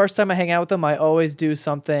 the first time I hang out with them, I always do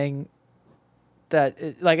something that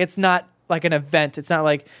it's not like an event. It's not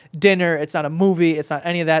like dinner. It's not a movie. It's not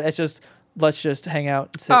any of that. It's just let's just hang out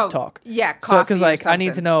and sit and talk. Yeah, So coffee because or I need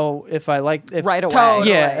to something. know if I if Right away. Totally.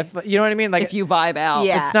 yeah, if you know what I mean. Like if you vibe out.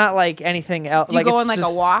 Yeah. it's not like anything else. Do you go it's on like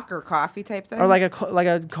just- a walk or coffee type thing? or like a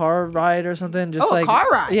car ride or something. Just Oh, a like car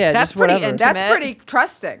ride. Yeah, That's just pretty whatever. intimate. That's pretty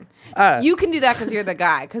trusting. You can do that because you're the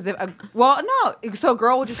guy. Because so a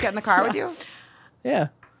girl will just get in the car with you. Yeah.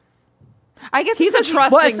 I guess He's it's a 'cause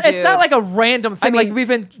trusting Well, it's not dude. like a random thing. mean- like we've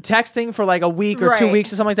been texting for like a week or 2 Right.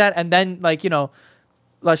 weeks or something like that, and then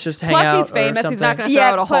let's just hang Plus, out. he's famous. He's not something. going to throw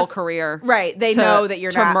out a whole career. Right. They to- know that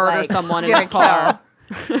you're to not murder like, someone in gonna his car.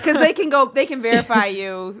 Because they can verify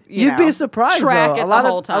you. You'd be surprised Track though. it A lot the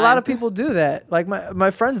whole of a lot time. of people do that. Like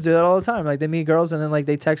my friends do that all the time. Like they meet girls and then like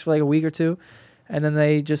they text for like a week or two, and then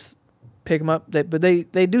they just pick them up. But they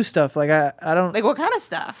do stuff like I don't. Like what kind of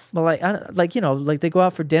stuff? But like I don't, like they go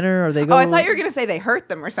out for dinner or they go. Oh, I thought you were gonna say they hurt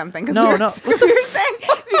them or something. No, we were, no. Because we were saying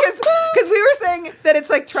because we were saying that it's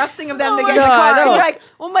like trusting of them to get in No, the car. I And know. you're like,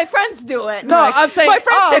 well, my friends do it. And No, like, I'm saying My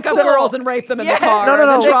friends pick up so- girls and rape them in yeah. the car. No, no,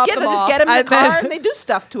 and no. then drop Yeah, them they'll just off. get them in I the car meant- and they do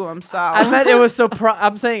stuff to them. So I meant it was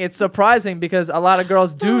I'm saying it's surprising because a lot of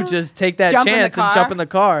girls do just take that Jump in the chance and car? jump in the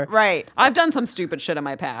car. right. I've done some stupid shit in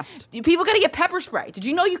my past. People gotta get pepper spray. Did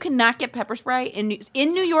you know you cannot get pepper spray in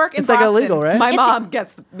New York and It's like Boston? illegal, right? My It's- mom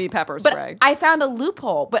gets me pepper But spray. I found a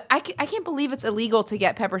loophole. But I can't believe it's illegal to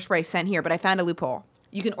get pepper spray sent here. But I found a loophole.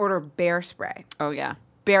 You can order bear spray. Oh, yeah.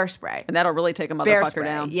 Bear spray. And that'll really take a Bear motherfucker spray.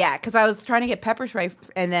 down. Yeah, because I was trying to get pepper spray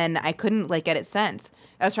and then I couldn't get it sent.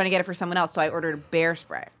 I was trying to get it for someone else, so I ordered bear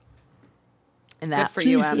spray. And that for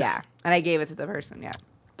you, Jesus. Em. Yeah, and I gave it to the person. Yeah.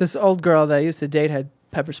 This old girl that I used to date had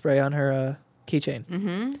pepper spray on her keychain. Mm-hmm.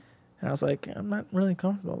 And I was like, I'm not really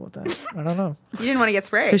comfortable with that. I don't know. You didn't want to get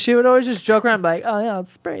sprayed. Because she would always just joke around and be like, oh, yeah, I'll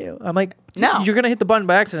spray you. I'm like, No. you're going to hit the button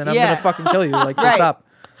by accident. I'm Yeah. going to fucking kill you. Like, just Right. stop.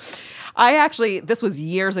 This was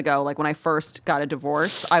years ago, like when I first got a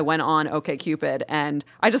divorce, I went on OkCupid and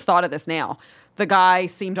I just thought of this now. The guy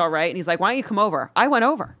seemed all right and he's like, why don't you come over? I went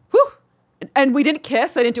over. Whew. And we didn't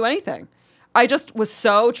kiss. I didn't do anything. I just was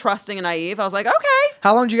so trusting and naive. I was like, okay.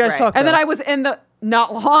 How long did you guys Right. talk? And then though? I was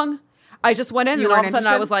not long. I just went in You and all of a weren't sudden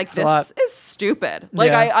I interested? was like, It's a lot. this is stupid.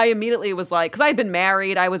 Like Yeah. I immediately was like, because I had been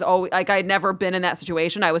married. I was always like, I had never been in that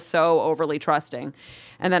situation. I was so overly trusting.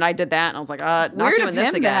 And then I did that and I was like, not Weird doing of this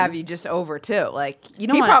him again. to have you just over too. Like you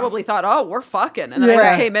don't He wanna, probably thought, oh, we're fucking. And then I Yeah.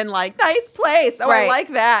 just came in like, nice place. Oh, Right. I like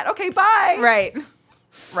that. Okay, bye. right.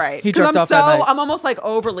 Right. He Because jerked I'm off that night. I'm almost like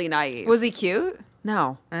overly naive. Was he cute?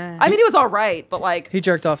 No. I mean, he was all right, but like He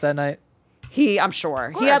jerked off that night. I'm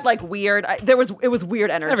sure. He had course. like weird, it was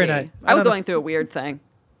weird energy. Every night. I was don't know. going through a weird thing.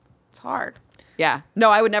 It's hard. Yeah. No,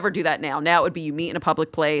 I would never do that now. Now it would be you meet in a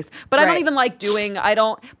public place. But I don't Right. even like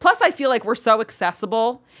plus I feel like we're so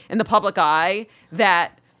accessible in the public eye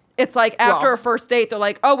that it's like after Well- a first date, they're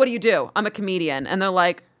like, oh, what do you do? I'm a comedian. And they're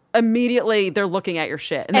like, immediately they're looking at your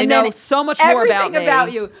shit. And they know then so much more about everything me.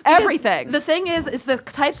 about you. Because Everything. The thing is the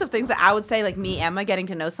types of things that I would say, like me, Emma, getting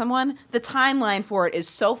to know someone. The timeline for it is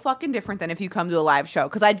so fucking different than if you come to a live show.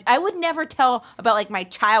 Because I would never tell about like my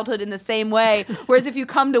childhood in the same way. Whereas if you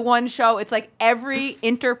come to one show, it's like every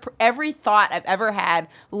thought I've ever had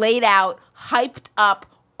laid out, hyped up,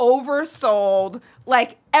 oversold,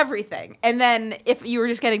 like everything. And then if you were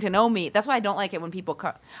just getting to know me, that's why I don't like it when people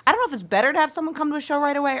come. I don't know if it's better to have someone come to a show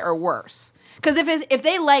right away or worse. Because if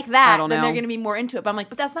they like that, don't then they're know. going to be more into it. But I'm like,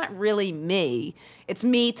 but that's not really me. It's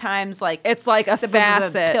me times like It's like a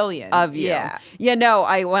facet billion of you. Yeah. Yeah, no,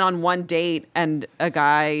 I went on one date and a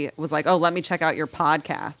guy was like, oh, let me check out your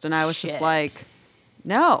podcast. And I was just Shit. like,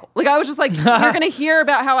 no. Like, I was just like, you're going to hear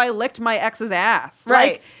about how I licked my ex's ass.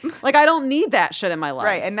 Right. Like, I don't need that shit in my life.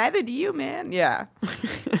 Right. And neither do you, man. Yeah.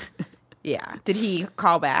 Yeah. Did he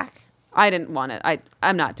call back? I didn't want it.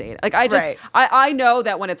 I'm not dating. Like, I just, Right. I know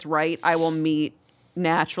that when it's right, I will meet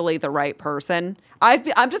naturally the right person.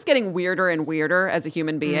 I'm just getting weirder and weirder as a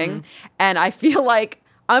human being. And I feel like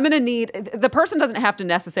I'm going to need, the person doesn't have to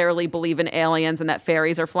necessarily believe in aliens and that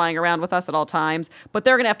fairies are flying around with us at all times, but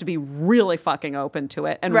they're going to have to be really fucking open to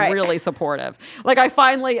it and really supportive. Like I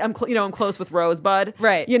finally, I'm close with Rosebud,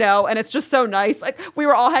 Right. and it's just so nice. Like we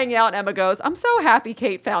were all hanging out and Emma goes, I'm so happy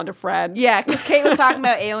Kate found a friend. Yeah, because Kate was talking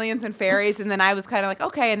about aliens and fairies, and then I was kind of like,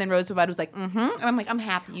 okay, and then Rosebud was like, and I'm like, I'm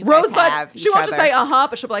happy you guys have Rosebud, she won't just say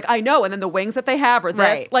but she'll be like, I know, and then the wings that they have are this.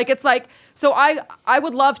 Right. Like it's like, so I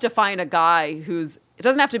would love to find a guy who's, it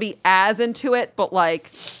doesn't have to be as into it, but like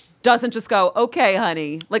doesn't just go, okay,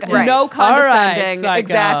 honey, like no condescending. All right,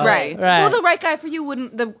 exactly. Right. Right. Well, the right guy for you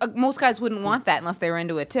wouldn't. Most guys wouldn't want that unless they were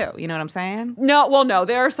into it too. You know what I'm saying? No.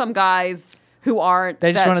 There are some guys who aren't.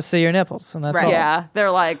 They just that- want to see your nipples, and that's Right. all. Yeah, they're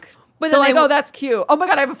like. But They're then like, they oh, that's cute. Oh my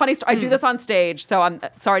God, I have a funny story. I do this on stage, so I'm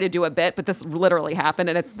sorry to do a bit, but this literally happened,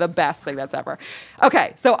 and it's the best thing that's ever.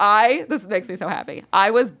 Okay, so this makes me so happy. I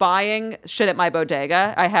was buying shit at my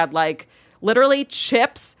bodega. I had like literally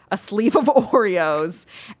chips, a sleeve of Oreos,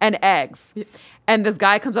 and eggs. And this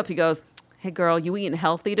guy comes up, he goes, hey girl, you eating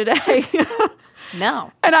healthy today?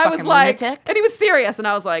 No. And I was Fucking like, lunatic. and he was serious, and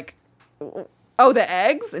I was like, oh, the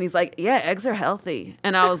eggs? And he's like, yeah, eggs are healthy.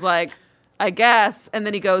 And I was like, I guess. And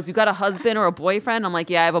then he goes, you got a husband or a boyfriend? I'm like,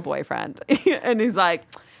 yeah, I have a boyfriend. And he's like,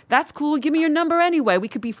 that's cool. Give me your number anyway. We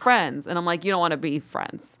could be friends. And I'm like, you don't want to be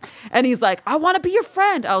friends. And he's like, I want to be your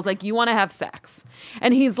friend. I was like, you want to have sex?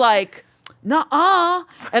 And he's like, nuh-uh.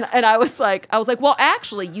 And I was like, well,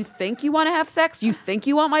 actually, you think you want to have sex? You think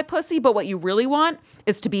you want my pussy? But what you really want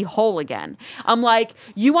is to be whole again. I'm like,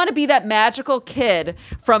 you want to be that magical kid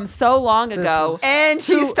from so long ago. And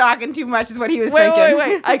she's talking too much is what he was Wait.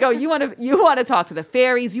 thinking. I go, you want to talk to the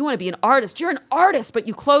fairies. You want to be an artist. You're an artist, but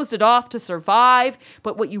you closed it off to survive.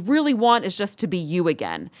 But what you really want is just to be you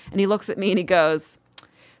again. And he looks at me and he goes,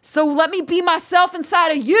 so let me be myself inside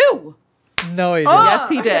of you. No, he didn't. Yes,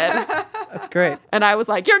 he did. That's great. And I was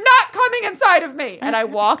like, you're not coming inside of me. And I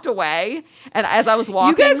walked away. And as I was You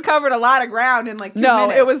walking, guys covered a lot of ground in like 2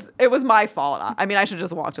 minutes. it was my fault. I mean, I should have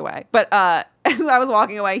just walked away. But as I was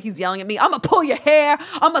walking away, he's yelling at me, I'm going to pull your hair.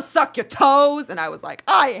 I'm going to suck your toes. And I was like,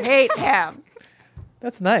 I hate him.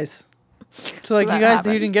 That's nice. So like, that you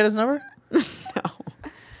happened. didn't get his number? No.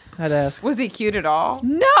 I had to ask. Was he cute at all?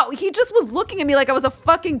 No, he just was looking at me like I was a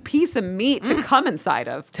fucking piece of meat to come inside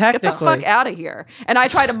of. Get the Technically. fuck out of here. And I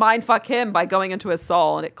tried to mind fuck him by going into his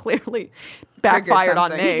soul, and it clearly backfired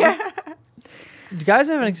on me. Guys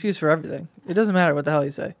have an excuse for everything. It doesn't matter what the hell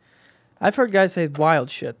you say. I've heard guys say wild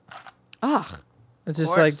shit. Ugh. It's just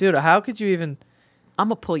course. like, dude, how could you even? I'm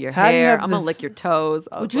going to pull your How do you hair. have I'm going to this- lick your toes.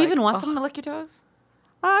 I Would was you like, even want ugh. someone to lick your toes?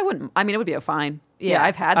 I wouldn't. I mean, it would be a fine. Yeah, Yeah.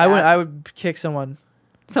 I've had that. I would kick someone.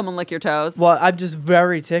 Someone lick your toes. Well, I'm just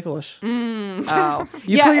very ticklish. Oh.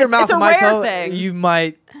 You Yeah, put your it's mouth a on my rare toe, thing. you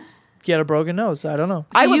might get a broken nose. I don't know.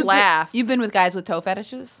 I would you've laugh. You've been with guys with toe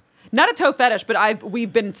fetishes? Not a toe fetish, but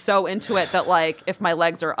we've been so into it that like if my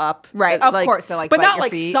legs are up, Right, that, of course, they'll, like, but bite not your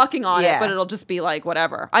like feet. sucking on Yeah. it, but it'll just be like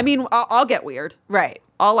whatever. I mean, I'll get weird. Right.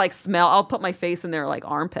 I'll like smell. I'll put my face in their like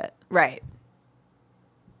armpit. Right.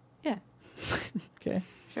 Yeah. Okay.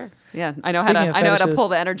 Sure. Yeah, I know Speaking of how to fetishes. pull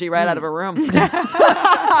the energy right out of a room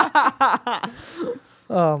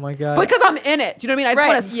Oh my god. because I'm in it. Do you know what I mean? I just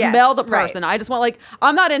Right, want to yes, smell the right. person. I just want like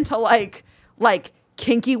I'm not into like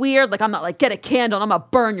kinky weird. Like I'm not like get a candle and I'm gonna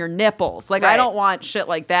burn your nipples. Like I Right. don't want shit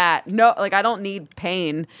like that. No, like I don't need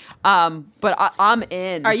pain. But I'm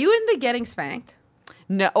in. Are you into getting spanked?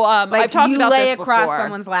 No, Like I've talked you about lay this across before.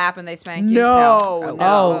 someone's lap and they spank you? No, Oh, no. oh,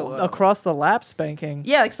 whoa, whoa. across the lap spanking.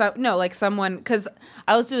 Yeah, like someone, because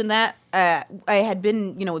I was doing that. I had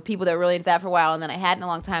been, with people that were really into that for a while, and then I hadn't in a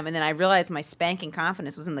long time, and then I realized my spanking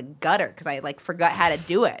confidence was in the gutter because I like forgot how to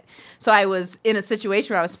do it. So I was in a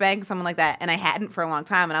situation where I was spanking someone like that, and I hadn't for a long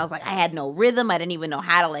time, and I was like, I had no rhythm. I didn't even know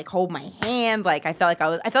how to like hold my hand. Like I felt like I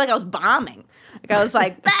was bombing. Like I was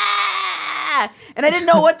like. And I didn't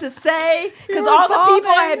know what to say because were all the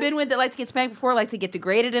people I bombing. had been with that like to get spanked before like to get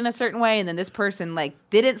degraded in a certain way, and then this person like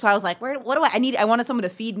didn't. So I was like, what do I wanted someone to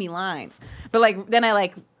feed me lines, but like then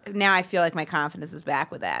now I feel like my confidence is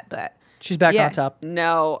back with that. But She's back Yeah. on top.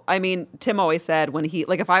 No, I mean, Tim always said when he,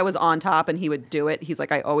 like, if I was on top and he would do it, he's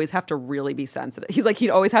like, I always have to really be sensitive. He's like,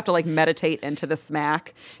 he'd always have to, like, meditate into the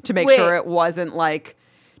smack to make Wait. sure it wasn't, like,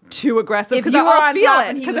 too aggressive. If 'Cause you were I'll on feel top it.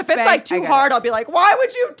 and he Because was if it's, like, spanked, I too get hard, it. I'll be like, why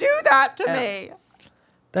would you do that to Oh. me?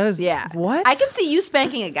 That is yeah, what? I can see you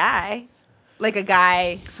spanking a guy, like a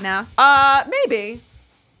guy. No, Maybe.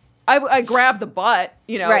 I grab the butt,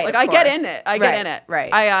 Right, like of I get course. in it. I Right, get in it.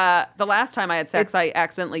 right. The last time I had sex, I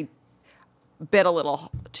accidentally bit a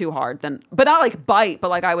little too hard, then, but not like bite, but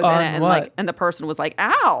like I was in On it and what? like, and the person was like,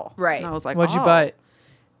 ow. Right. And I was like, What'd you "Oh." bite?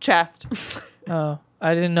 Chest. Oh,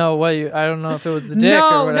 I didn't know what you. I don't know if it was the dick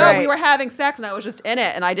No, or whatever. no, we were having sex and I was just in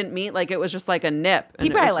it and I didn't mean like it was just like a nip. And He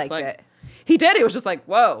it was probably just liked like- it. He did. He was just like,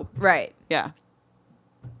 whoa. Right. Yeah.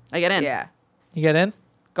 I get in. Yeah. You get in?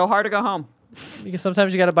 Go hard or go home. Because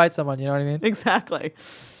sometimes you got to bite someone. You know what I mean? Exactly.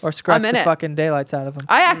 Or scratch I'm in the it. fucking daylights out of them.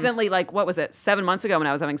 I accidentally, like, what was it? 7 months ago when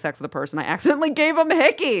I was having sex with a person, I accidentally gave him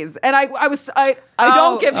hickeys. And I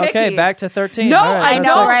don't give hickeys. Okay, back to 13. No, All right, I that's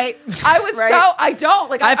know. like- right? I was Right. I don't.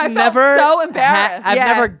 Like, I felt never so embarrassed. I've Yeah,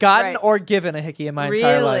 never gotten right. or given a hickey in my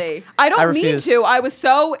entire life. Really? I don't mean refuse. to. I was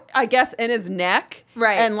so, I guess, in his neck.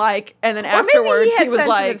 Right. And like, and then Or maybe afterwards he had was sensitive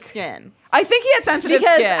like, skin. I think he had sensitive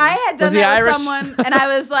Because skin. I had done Was he that with Irish? someone, and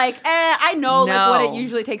I was like, I know like what it No.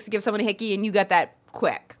 usually takes to give someone a hickey, and you got that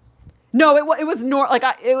quick. No, it was like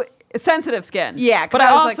sensitive skin. Yeah, 'cause but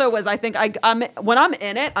I I was also was. I think I'm when I'm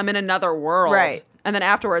in it, I'm in another world. Right. And then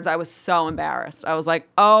afterwards, I was so embarrassed. I was like,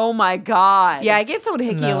 oh my god. Yeah, I gave someone a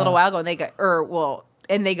hickey a No. little while ago,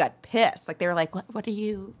 and they got pissed. Like they were like, "What are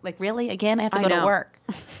you like? Really? Again? I have to I go to know. work."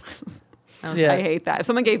 Yeah. I hate that. If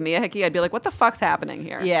someone gave me a hickey, I'd be like, what the fuck's happening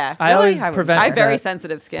here? Yeah, I Really? always would- prevent I have very that.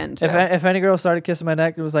 sensitive skin too. If any girl started kissing my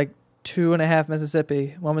neck, it was like 2.5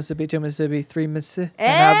 Mississippi, 1 Mississippi, 2 Mississippi, 3 Mississippi.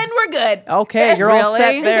 and we're good. Okay, you're all set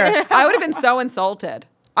Really? there. I would have been so insulted.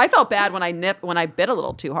 I felt bad when I bit a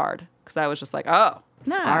little too hard because I was just like, oh,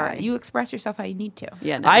 Nah, sorry. you express yourself how you need to.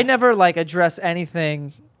 Yeah, no. I never like address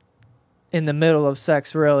anything in the middle of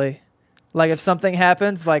sex, really. Like if something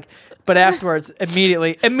happens, like, but afterwards,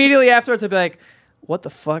 immediately afterwards, I'd be like, what the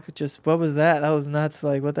fuck? What was that? That was nuts.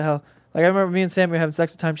 Like, what the hell? Like I remember me and Sammy were having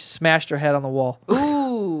sex one time. She smashed her head on the wall.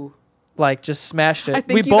 Ooh, Like just smashed it. I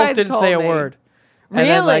think We you both guys didn't told say a me. word. And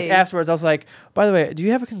then like Really? afterwards, I was like, by the way, do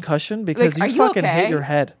you have a concussion? Because Like, are you you fucking okay? hit your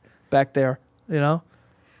head back there, you know?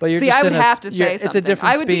 But you're See, just I would in a have s- to you're- say it's something. a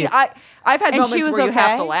different I would speed. be. I've had And she moments was where you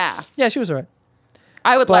have to okay? laugh. Yeah, she was alright.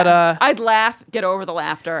 I would But, laugh. I'd laugh, get over the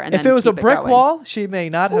laughter, and If then it was a keep brick going. wall, she may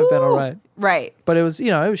not have been Ooh. alright. right. But it was,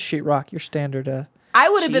 it was sheetrock, your standard. I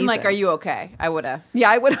would have been like, "Are Jesus. you okay?" I would have. Yeah,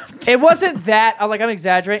 I would have. It wasn't that. I'm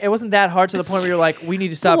exaggerating. It wasn't that hard to the point where you're like, we need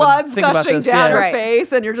to stop and Blood's think about gushing this. down Yeah. her Right.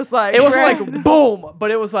 face, and you're just like, It wasn't like boom, but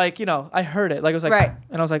it was like I heard it. Like it was like, Right.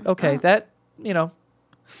 and I was like, okay, that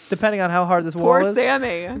depending on how hard this wall poor is,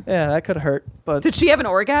 Sammy. yeah, that could hurt. But Did she have an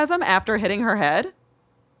orgasm after hitting her head?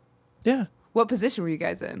 yeah, What position were you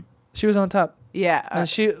guys in? she was on top, Yeah. and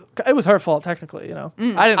it was her fault technically. I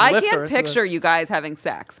didn't. I lift her can't into picture you guys having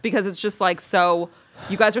sex because it's just like so.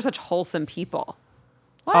 You guys are such wholesome people.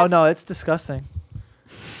 Oh no, it's disgusting.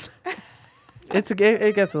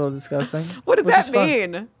 It gets a little disgusting. What does which is that fun.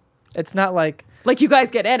 mean? It's not like Like you guys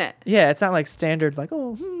get in it. yeah, it's not like standard like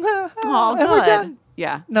Oh, and we're good. done.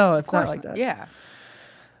 Yeah. No, it's Of not course. like that. Yeah.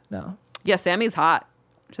 No. Yeah, Sammy's hot.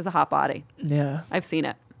 She has a hot body. Yeah, I've seen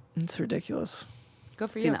it. it's ridiculous. Good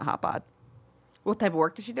for Seen you. that hot bod. What type of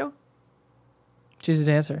work does she do? She's a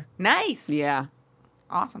dancer. Nice. Yeah.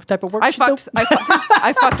 Awesome. What type of work? I she do? fucked.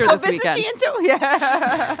 I fucked her this What weekend. business she into?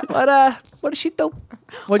 Yeah. What does she do?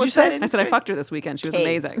 What'd you What's that say? in? I said I fucked her this weekend. She was Kate.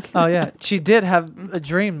 amazing. Oh yeah, she did have a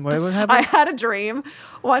dream. What happened? I had a dream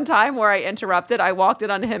one time where I interrupted. I walked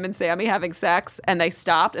in on him and Sammy having sex, and they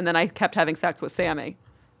stopped, and then I kept having sex with Sammy.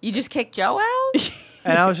 You just kicked Joe out?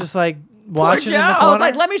 And I was just like watching in the Joe. corner. I was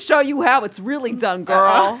like, "Let me show you how it's really done,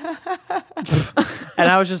 girl." and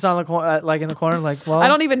I was just on the corner, like in the corner, like, well, I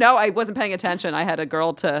don't even know. I wasn't paying attention. I had a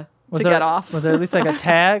girl to was get off. Was there at least like a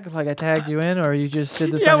tag? Like I tagged you in, or you just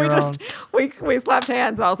did this yeah, on we your own? just we slapped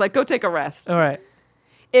hands. I was like, "Go take a rest." All right.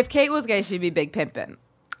 If Kate was gay, she'd be big pimpin'.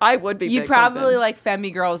 I would be. You'd big probably pimpin'. like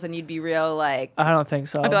femi girls, and you'd be real like. I don't think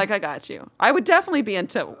so. I'd be like, "I got you." I would definitely be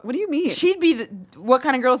into. What do you mean? She'd be the. What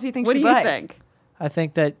kind of girls do you think what do she'd you like? think? I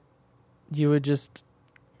think that you would just.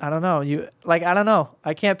 I don't know. I don't know.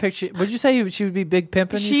 I can't picture. Would you say she would be big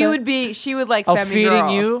pimping? She would be. She would like Oh, femi feeding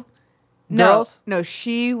girls. you. No, girls? no,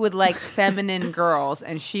 she would like feminine girls,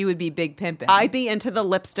 and she would be big pimpin'. I'd be into the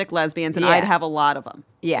lipstick lesbians, and Yeah. I'd have a lot of them.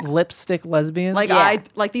 yeah. Lipstick lesbians. Like Yeah. I'd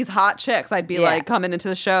like these hot chicks. I'd be Yeah. like coming into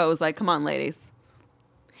the shows, like, "Come on, ladies."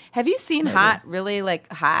 Have you seen Hot? Really like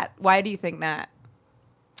Hot? Why do you think that?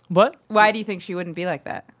 what? Why do you think she wouldn't be like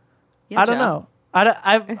that? Yeah, I don't Joe. know.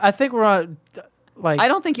 I think we're on. Like I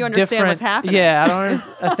don't think you understand different- what's happening. Yeah,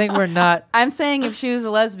 I think we're not. I'm saying if she was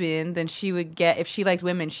a lesbian, then she would get. If she liked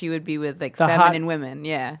women, she would be with like The hot- feminine women.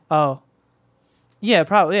 Yeah. Oh, yeah,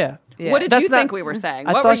 probably. Yeah. Yeah. What did That's you not- think we were saying?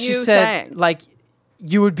 I What thought were she you said saying? like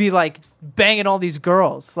you would be like banging all these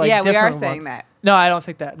girls. Like Yeah, we are different saying ones. that. No, I don't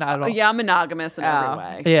think that. Not at all. Yeah, I'm monogamous in Oh. every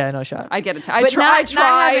way. Yeah, no shot. I get it. I But try, not, I not try,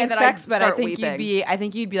 having and then sex, I but I start think weeping. you'd be. I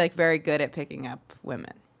think you'd be like very good at picking up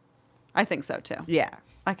women. I think so too. Yeah.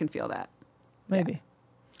 I can feel that. Maybe.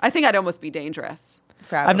 I think I'd almost be dangerous.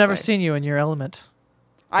 I've never Probably. seen you in your element.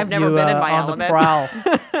 I've never You, been in my on element. the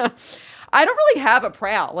prowl. I don't really have a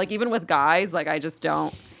prowl. Like even with guys, like I just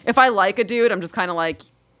don't. If I like a dude, I'm just kind of like,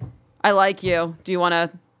 I like you. Do you want to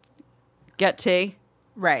get tea?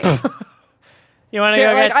 Right. You want to So,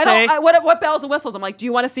 go like, get I don't. steak? What bells and whistles? I'm like, do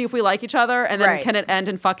you want to see if we like each other? And then Right. can it end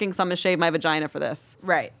in fucking someone shave my vagina for this?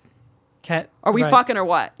 Right. Are we Right. fucking or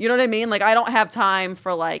what? You know what I mean? Like I don't have time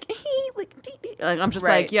for like I'm just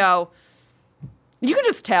Right. like, yo, you can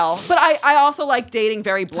just tell. But I also like dating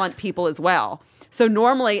very blunt people as well. So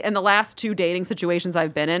normally in the last 2 dating situations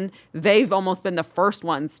I've been in, they've almost been the first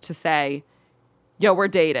ones to say, yo, we're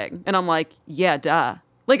dating. And I'm like, yeah, duh.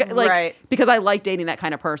 Like Right. because I like dating that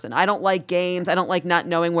kind of person. I don't like games. I don't like not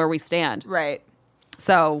knowing where we stand. Right.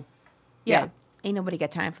 So Yeah. yeah, Ain't nobody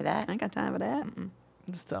got time for that. I ain't got time for that.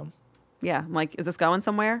 It's dumb. Yeah, I'm like, is this going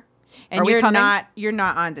somewhere? And Are we you're coming? you're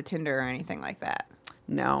not onto Tinder or anything like that.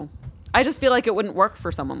 No. I just feel like it wouldn't work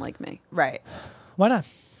for someone like me. Right. Why not?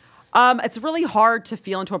 It's really hard to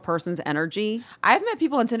feel into a person's energy. I've met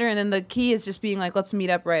people on Tinder, and then the key is just being like, let's meet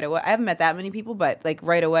up right away. I haven't met that many people, but like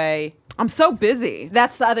right away. I'm so busy.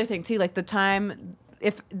 That's the other thing too. Like the time,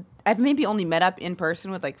 if I've maybe only met up in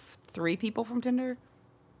person with like 3 people from Tinder.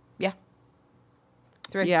 Yeah.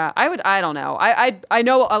 3. Yeah, I don't know. I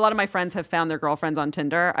know a lot of my friends have found their girlfriends on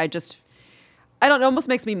Tinder. I don't know, it almost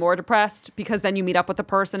makes me more depressed because then you meet up with the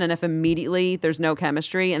person and if immediately there's no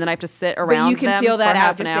chemistry and then I have to sit around But you can them feel that for out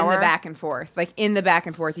half an just in hour. the back and forth. Like in the back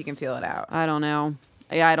and forth, you can feel it out. I don't know.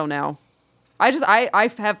 Yeah, I don't know.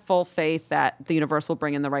 I have full faith that the universe will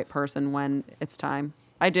bring in the right person when it's time.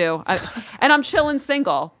 I do. And I'm chilling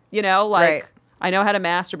single, you know, like Right. I know how to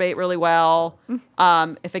masturbate really well.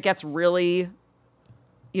 If it gets really,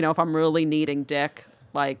 you know, if I'm really needing dick,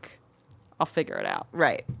 like I'll figure it out.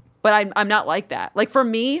 Right. But I'm not like that. Like for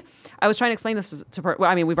me, I was trying to explain this well,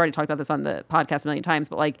 I mean, we've already talked about this on the podcast a million times,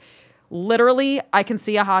 but like literally I can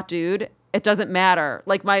see a hot dude. It doesn't matter.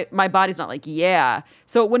 Like my body's not like, yeah.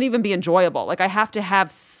 So it wouldn't even be enjoyable. Like I have to have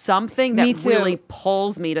something Me that too. really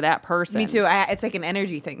pulls me to that person. Me too. It's like an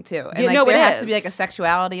energy thing too. And Yeah, like no, there it has to be is. like a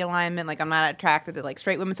sexuality alignment. Like I'm not attracted to like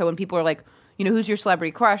straight women. So when people are like, you know, who's your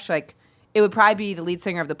celebrity crush? Like it would probably be the lead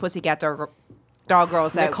singer of the Pussycat Doll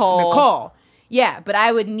Girls. Nicole. Yeah, but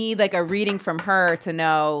I would need like a reading from her to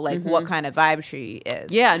know like what kind of vibe she is.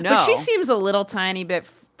 Yeah, But she no. seems a little tiny bit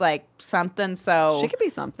like something. So She could be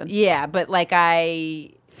something. Yeah, but like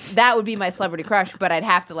that would be my celebrity crush. But I'd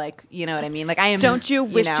have to like, you know what I mean? Like I am. Don't you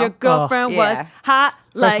wish know? your girlfriend was Yeah. hot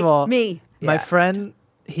First like of all, me? my Yeah. friend,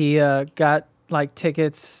 he got like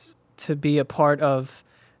tickets to be a part of.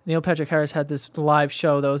 Neil Patrick Harris had this live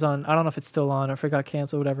show that was on. I don't know if it's still on or if it got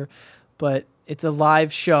canceled, whatever. But it's a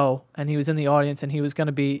live show, and he was in the audience, and he was going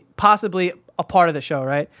to be possibly a part of the show,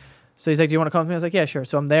 right? So he's like, "Do you want to come with me?" I was like, "Yeah, sure."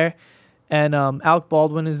 So I'm there, and Alec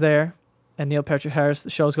Baldwin is there, and Neil Patrick Harris. The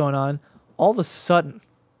show's going on. All of a sudden,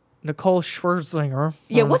 Nicole Scherzinger.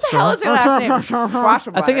 Yeah, what the hell is her last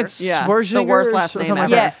name? I think it's Yeah, Swerzinger the worst or last something name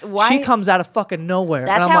like ever. that. Yeah, why- She comes out of fucking nowhere,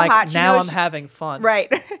 That's and I'm how like, hot she now knows I'm she- having fun. Right.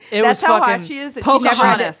 It That's was how hot fucking she is. That she never had to,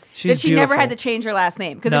 Pocahontas. She's that she never had to beautiful. change her last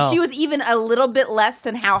name. Because No. if she was even a little bit less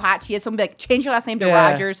than how hot she is, someone would be like, change your last name to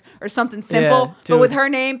Yeah. Rogers or something simple. Yeah, but with dude. her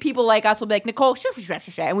name, people like us will be like, Nicole,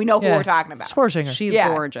 and we know who Yeah. we're talking about. Swerzinger. She's Yeah.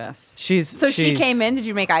 gorgeous. So she she's- came in. Did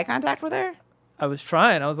you make eye contact with her? I was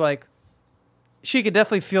trying. I was like, she could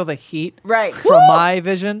definitely feel the heat Right. from my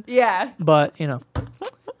vision, Yeah. but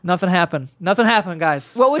nothing happened. Nothing happened,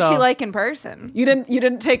 guys. What was So- she like in person? You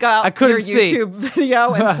didn't take out I couldn't your see. YouTube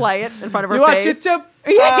video and play it in front of her You watch face. YouTube?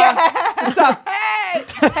 Yeah. What's up?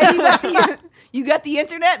 Hey, you got the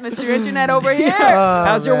internet, Mr. Internet over here.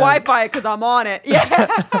 How's your man. Wi-Fi? Because I'm on it.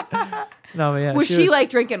 No, but yeah. Was she like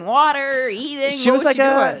drinking water, eating? She What was like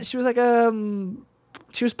doing? she was like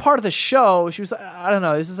she was part of the show. She was I don't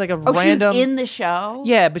know. This is like a Oh, random she was in the show.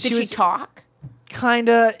 Yeah, but Did she was- talk? kind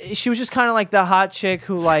of. She was just kind of like the hot chick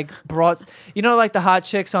who like brought like the hot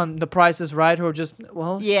chicks on The Price is Right who are just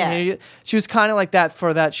Yeah. She was kind of like that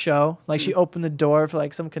for that show. Like she opened the door for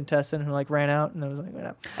like some contestant who like ran out, and I was like, wait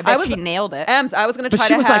up. I bet was- she nailed it. Ems, I was gonna But try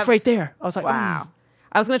she to was have. like right there. I was like, Wow.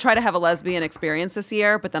 I was gonna try to have a lesbian experience this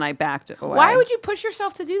year, but then I backed away. Why would you push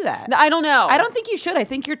yourself to do that? I don't know. I don't think you should. I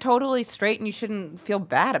think you're totally straight and you shouldn't feel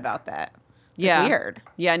bad about that. It's Yeah. weird.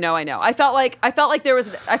 Yeah, no, I know. I felt like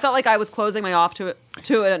I was closing my off to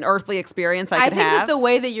an earthly experience I I could think have. that the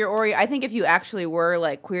way that you're I think if you actually were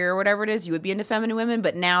like queer or whatever it is, you would be into feminine women.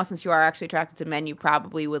 But now, since you are actually attracted to men, you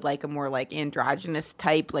probably would like a more like androgynous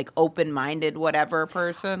type, like open-minded whatever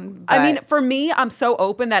person. I mean, But- for me, I'm so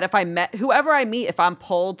open that if I met whoever I meet, if I'm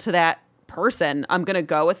pulled to that person, I'm gonna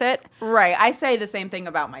go with it. Right. I say the same thing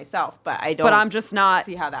about myself, but I don't. But I'm just not.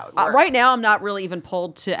 see how that would work. Right now, I'm not really even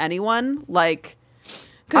pulled to anyone. Like,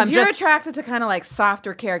 Because I'm you're just attracted to kind of like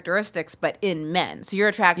softer characteristics, but in men. So you're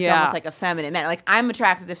attracted to Yeah. almost like a feminine man. Like I'm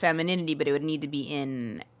attracted to femininity, but it would need to be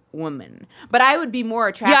in women. But I would be more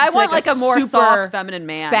attracted Yeah, I to want, like like, a more super soft feminine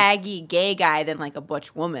man. faggy gay guy than like a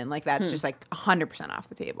butch woman. Like that's just like 100% off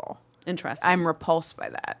the table. interesting. I'm repulsed by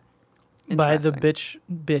that. By the Interesting.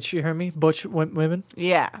 bitch, you hear me? Butch women?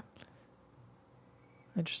 Yeah.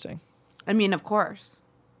 Interesting. I mean, of course.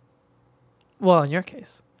 Well, in your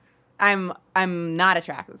case. I'm not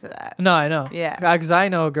attracted to that. No, I know. Yeah. Because I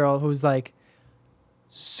know a girl who's like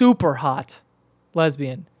super hot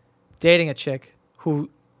lesbian dating a chick who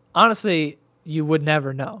honestly you would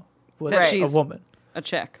never know was That a she's- woman. A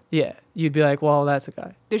chick. Yeah. You'd be like, well, that's a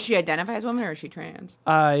guy. Does she identify as woman or is she trans?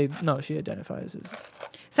 No, she identifies as.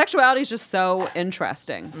 Sexuality is just so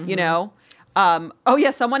interesting, Mm-hmm. you know? Oh,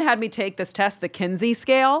 yeah, someone had me take this test, the Kinsey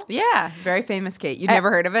scale. Yeah, very famous, Kate. You've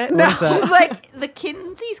never heard of it? What is that? It's like the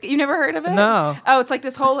Kinsey scale. You never heard of it? No. Oh, it's like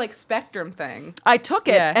this whole like spectrum thing. I took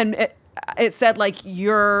it Yeah. and it said like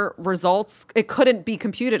your results, it couldn't be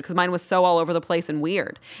computed because mine was so all over the place and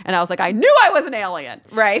weird. And I was like, I knew I was an alien.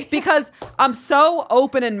 Right. Because I'm so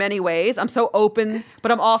open in many ways. I'm so open,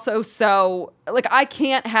 but I'm also so, like, I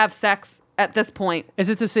can't have sex at this point. Is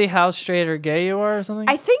it to see how straight or gay you are or something?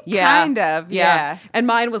 I think kind of, yeah. And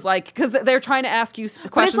mine was like, because they're trying to ask you But it's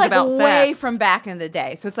questions like about way sex. from back in the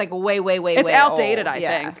day. So it's like way It's way outdated, old. I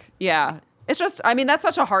Yeah. think. Yeah. It's just, I mean, that's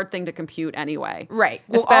such a hard thing to compute anyway. Right.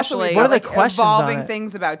 Well, Especially, also, What are the like, questions on evolving it?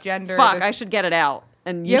 things about gender. fuck, There's- I should get it out.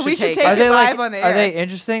 And you Yeah, we should take are it they live like? on the Are air. they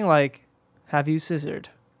interesting? Like, have you scissored?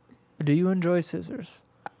 Or do you enjoy scissors?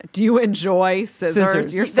 Do you enjoy scissors?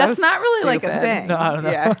 Scissors. You're so That's not really like a stupid. thing. No, I don't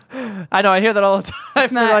know. Yeah. I know. I hear that all the time.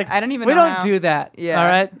 It's not- They're like, I don't even We know don't how." do that. Yeah. All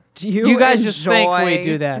right. Do you You guys just think we enjoy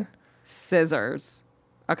do that. Scissors.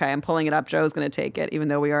 Okay, I'm pulling it up. Joe's going to take it, even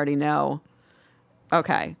though we already know.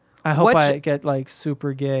 Okay. I hope What I ge- get like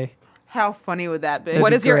super gay. How funny would that be? That'd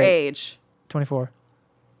What be is your great. age? 24.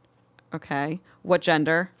 Okay. What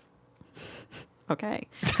gender? Okay.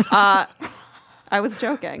 I was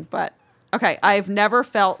joking, but okay. I've never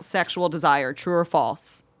felt sexual desire. True or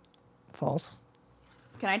false? False.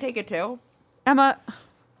 Can I take it too? Emma,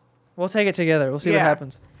 We'll take it together. We'll see what Yeah.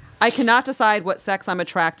 happens. I cannot decide what sex I'm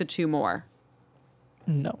attracted to more.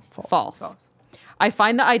 No. False. False. False. I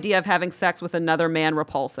find the idea of having sex with another man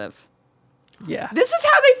repulsive. Yeah. This is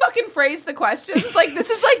how they fucking phrase the questions. Like this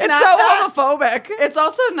is like It's not so that- homophobic. It's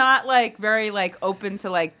also not like very like open to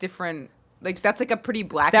like different. Like that's like a pretty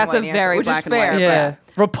black. That's and a white very answer, which black is and fair. white. Yeah.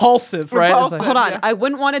 Repulsive, right? It's Repulsive. like- Hold on. Yeah. I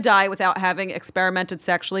wouldn't want to die without having experimented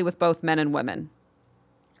sexually with both men and women.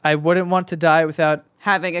 I wouldn't want to die without.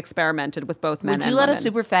 Having experimented with both men Would and you let women. a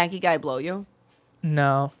super faggy guy blow you?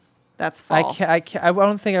 No. That's I false. can't. I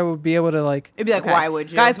don't think I would be able to like. It'd be like, Okay. why would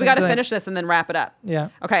you? Guys, we got to Go ahead. finish this and then wrap it up. Yeah.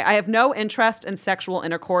 Okay. I have no interest in sexual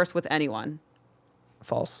intercourse with anyone.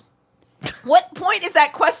 False. What point is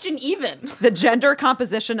that question even? The gender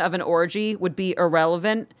composition of an orgy would be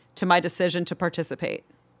irrelevant to my decision to participate.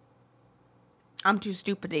 I'm too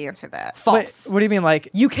stupid to answer that. Wait, False. what do you mean? Like,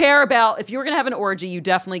 You care about, if you were going to have an orgy, you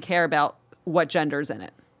definitely care about what gender's in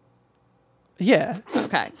it. yeah.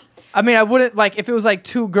 Okay. I mean, I wouldn't like if it was like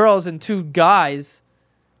two girls and two guys,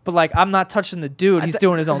 but like I'm not touching the dude. He's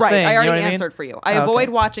doing his own right. thing. I already you know what answered I mean? for you. I Okay. avoid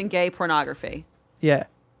watching gay pornography. Yeah.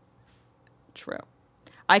 True.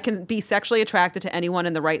 I can be sexually attracted to anyone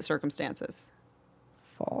in the right circumstances.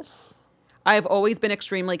 False. I have always been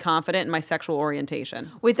extremely confident in my sexual orientation.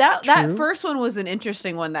 Wait, that True. first one was an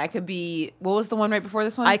interesting one. That could be. What was the one right before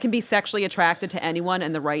this one? I can be sexually attracted to anyone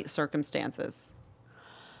in the right circumstances.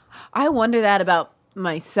 I wonder that about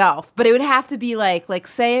myself, but it would have to be like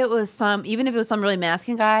say it was even if it was some really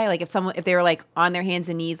masculine guy, like if they were like on their hands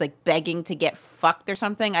and knees like begging to get fucked or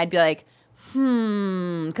something, I'd be like,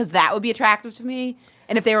 because that would be attractive to me.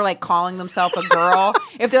 And if they were like calling themselves a girl,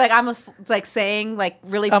 if they're like like saying like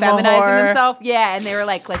really I'm a feminizing whore. themselves, yeah, and they were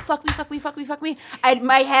like fuck me,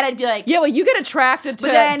 my head I'd be like, Yeah, well, you get attracted to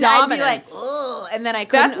but then dominance. I'd be like, ugh, and then I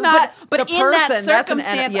couldn't. That's not but the in that person, that's an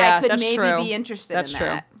circumstance, yeah, I could that's maybe true. be interested That's in true.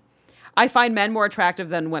 that. I find men more attractive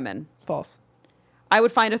than women. False. I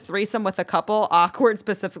would find a threesome with a couple awkward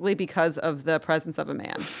specifically because of the presence of a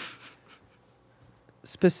man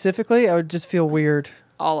Specifically, I would just feel weird.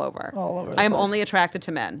 all over. All over the I am place. only attracted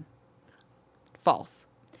to men. False.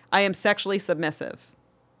 I am sexually submissive.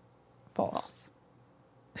 False.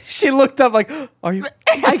 She looked up like, are you?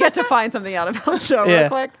 I get to find something out about Joe Yeah. real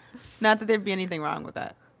quick. Not that there'd be anything wrong with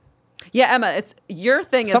that. Yeah, Emma, it's your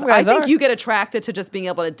thing is Some I guys think are. you get attracted to just being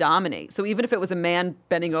able to dominate. So even if it was a man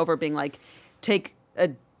bending over being like, take a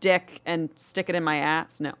dick and stick it in my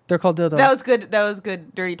ass. No. They're called dildos. That was good. That was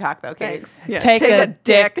good dirty talk though. Kate. Thanks. Yeah. Take a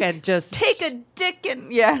dick and just Take a dick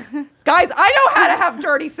and yeah. Guys, I know how to have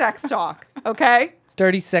dirty sex talk, okay?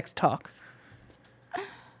 dirty sex talk.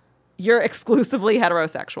 You're exclusively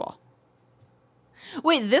heterosexual.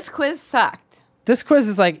 Wait, this quiz sucked. This quiz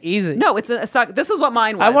is like easy. No, it's a suck. This is what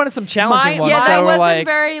mine was. I wanted some challenging ones. Yeah, that that were wasn't like,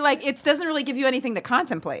 very like. It doesn't really give you anything to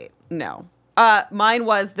contemplate. No. Mine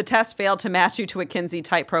was the test failed to match you to a Kinsey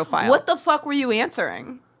type profile. What the fuck were you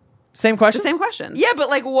answering? Same The question. same questions. Yeah, but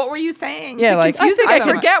like, what were you saying? Yeah, You're like, confusing I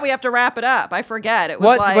someone. forget. We have to wrap it up. I forget. It was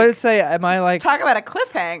What like what did it say? Am I like? Talk about a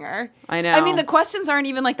cliffhanger. I know. I mean, the questions aren't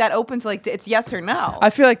even like that open to like it's yes or no. I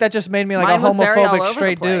feel like that just made me like mine a was very all homophobic over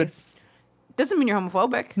straight the dude. place. Doesn't mean you're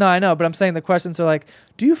homophobic. No, I know, but I'm saying the questions are like,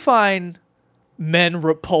 do you find men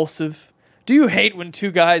repulsive? Do you hate when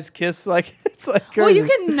two guys kiss? Like, it's like crazy. Well, you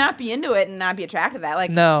can not be into it and not be attracted to that.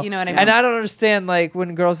 Like, No, you know what I mean? And I don't understand like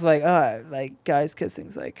when girls are like, oh, like guys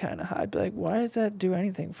kissing's like kind of hot. I'd be like, why does that do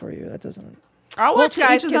anything for you? That doesn't. I'll Well, watch to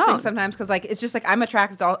guys each his kissing own. sometimes because like it's just like I'm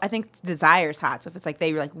attracted to all. I think desire's hot. So if it's like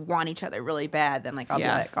they like want each other really bad, then like I'll be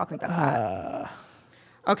Yeah. like I'll think that's hot.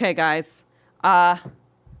 Okay, guys. We're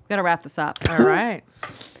gonna wrap this up. All right.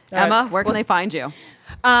 Emma, where can they find you?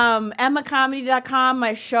 EmmaComedy.com.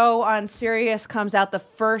 My show on Sirius comes out the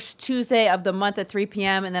first Tuesday of the month at 3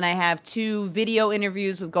 p.m. And then I have 2 video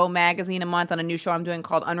interviews with Go Magazine a month on a new show I'm doing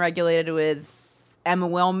called Unregulated with Emma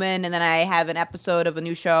Willman. And then I have an episode of a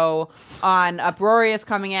new show on Uproarious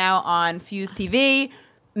coming out on Fuse TV.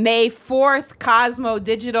 May 4th, Cosmo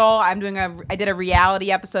Digital. I did a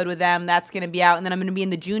reality episode with them. That's going to be out. And then I'm going to be in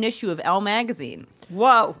the June issue of Elle Magazine.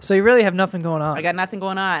 Whoa. So you really have nothing going on. I got nothing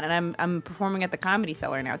going on. And I'm performing at the Comedy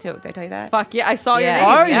Cellar now, too. Did I tell you that? Fuck yeah, I saw your name.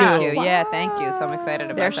 Are Thank you? you? Yeah, thank you. So I'm excited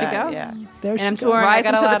about There she that. goes. Yeah. There And she I'm goes. touring.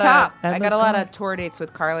 Rising to the top. I got Emma's a lot coming. of tour dates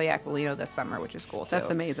with Carly Aquilino this summer, which is cool too. That's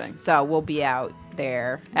amazing. So we'll be out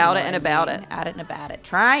there, Out you it know and what I about mean? it. Out it and about it,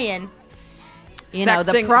 trying. You sexting, know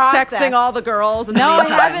the process. sexting all the girls. In the No, I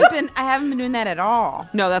meantime. haven't been doing that at all.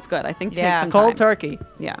 No, that's good. I think Yeah. take some Cold time. turkey.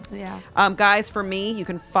 Yeah. Yeah. Guys, for me, you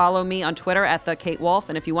can follow me on Twitter at the Kate Wolf,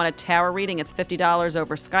 and if you want a tarot reading, it's $50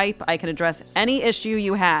 over Skype. I can address any issue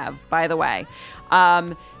you have, by the way.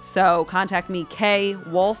 So contact me,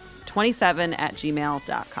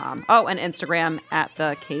 kwolf27@gmail.com. Oh, and Instagram at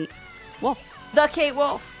the Kate Wolf. The Kate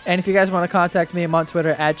Wolf. And if you guys want to contact me, I'm on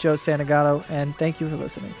Twitter at Joe Santagato. And thank you for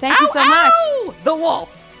listening. Thank you so much. Ow! The Wolf.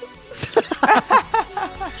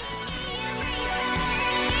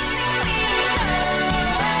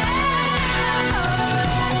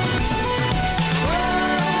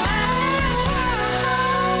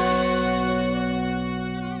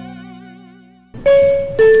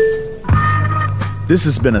 This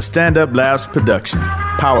has been a Stand Up Labs production,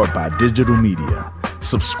 powered by digital media.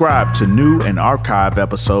 Subscribe to new and archive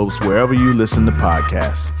episodes wherever you listen to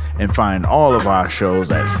podcasts, and find all of our shows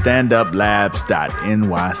at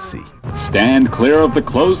standuplabs.nyc. Stand clear of the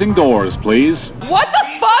closing doors, please. What the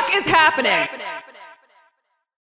fuck is happening?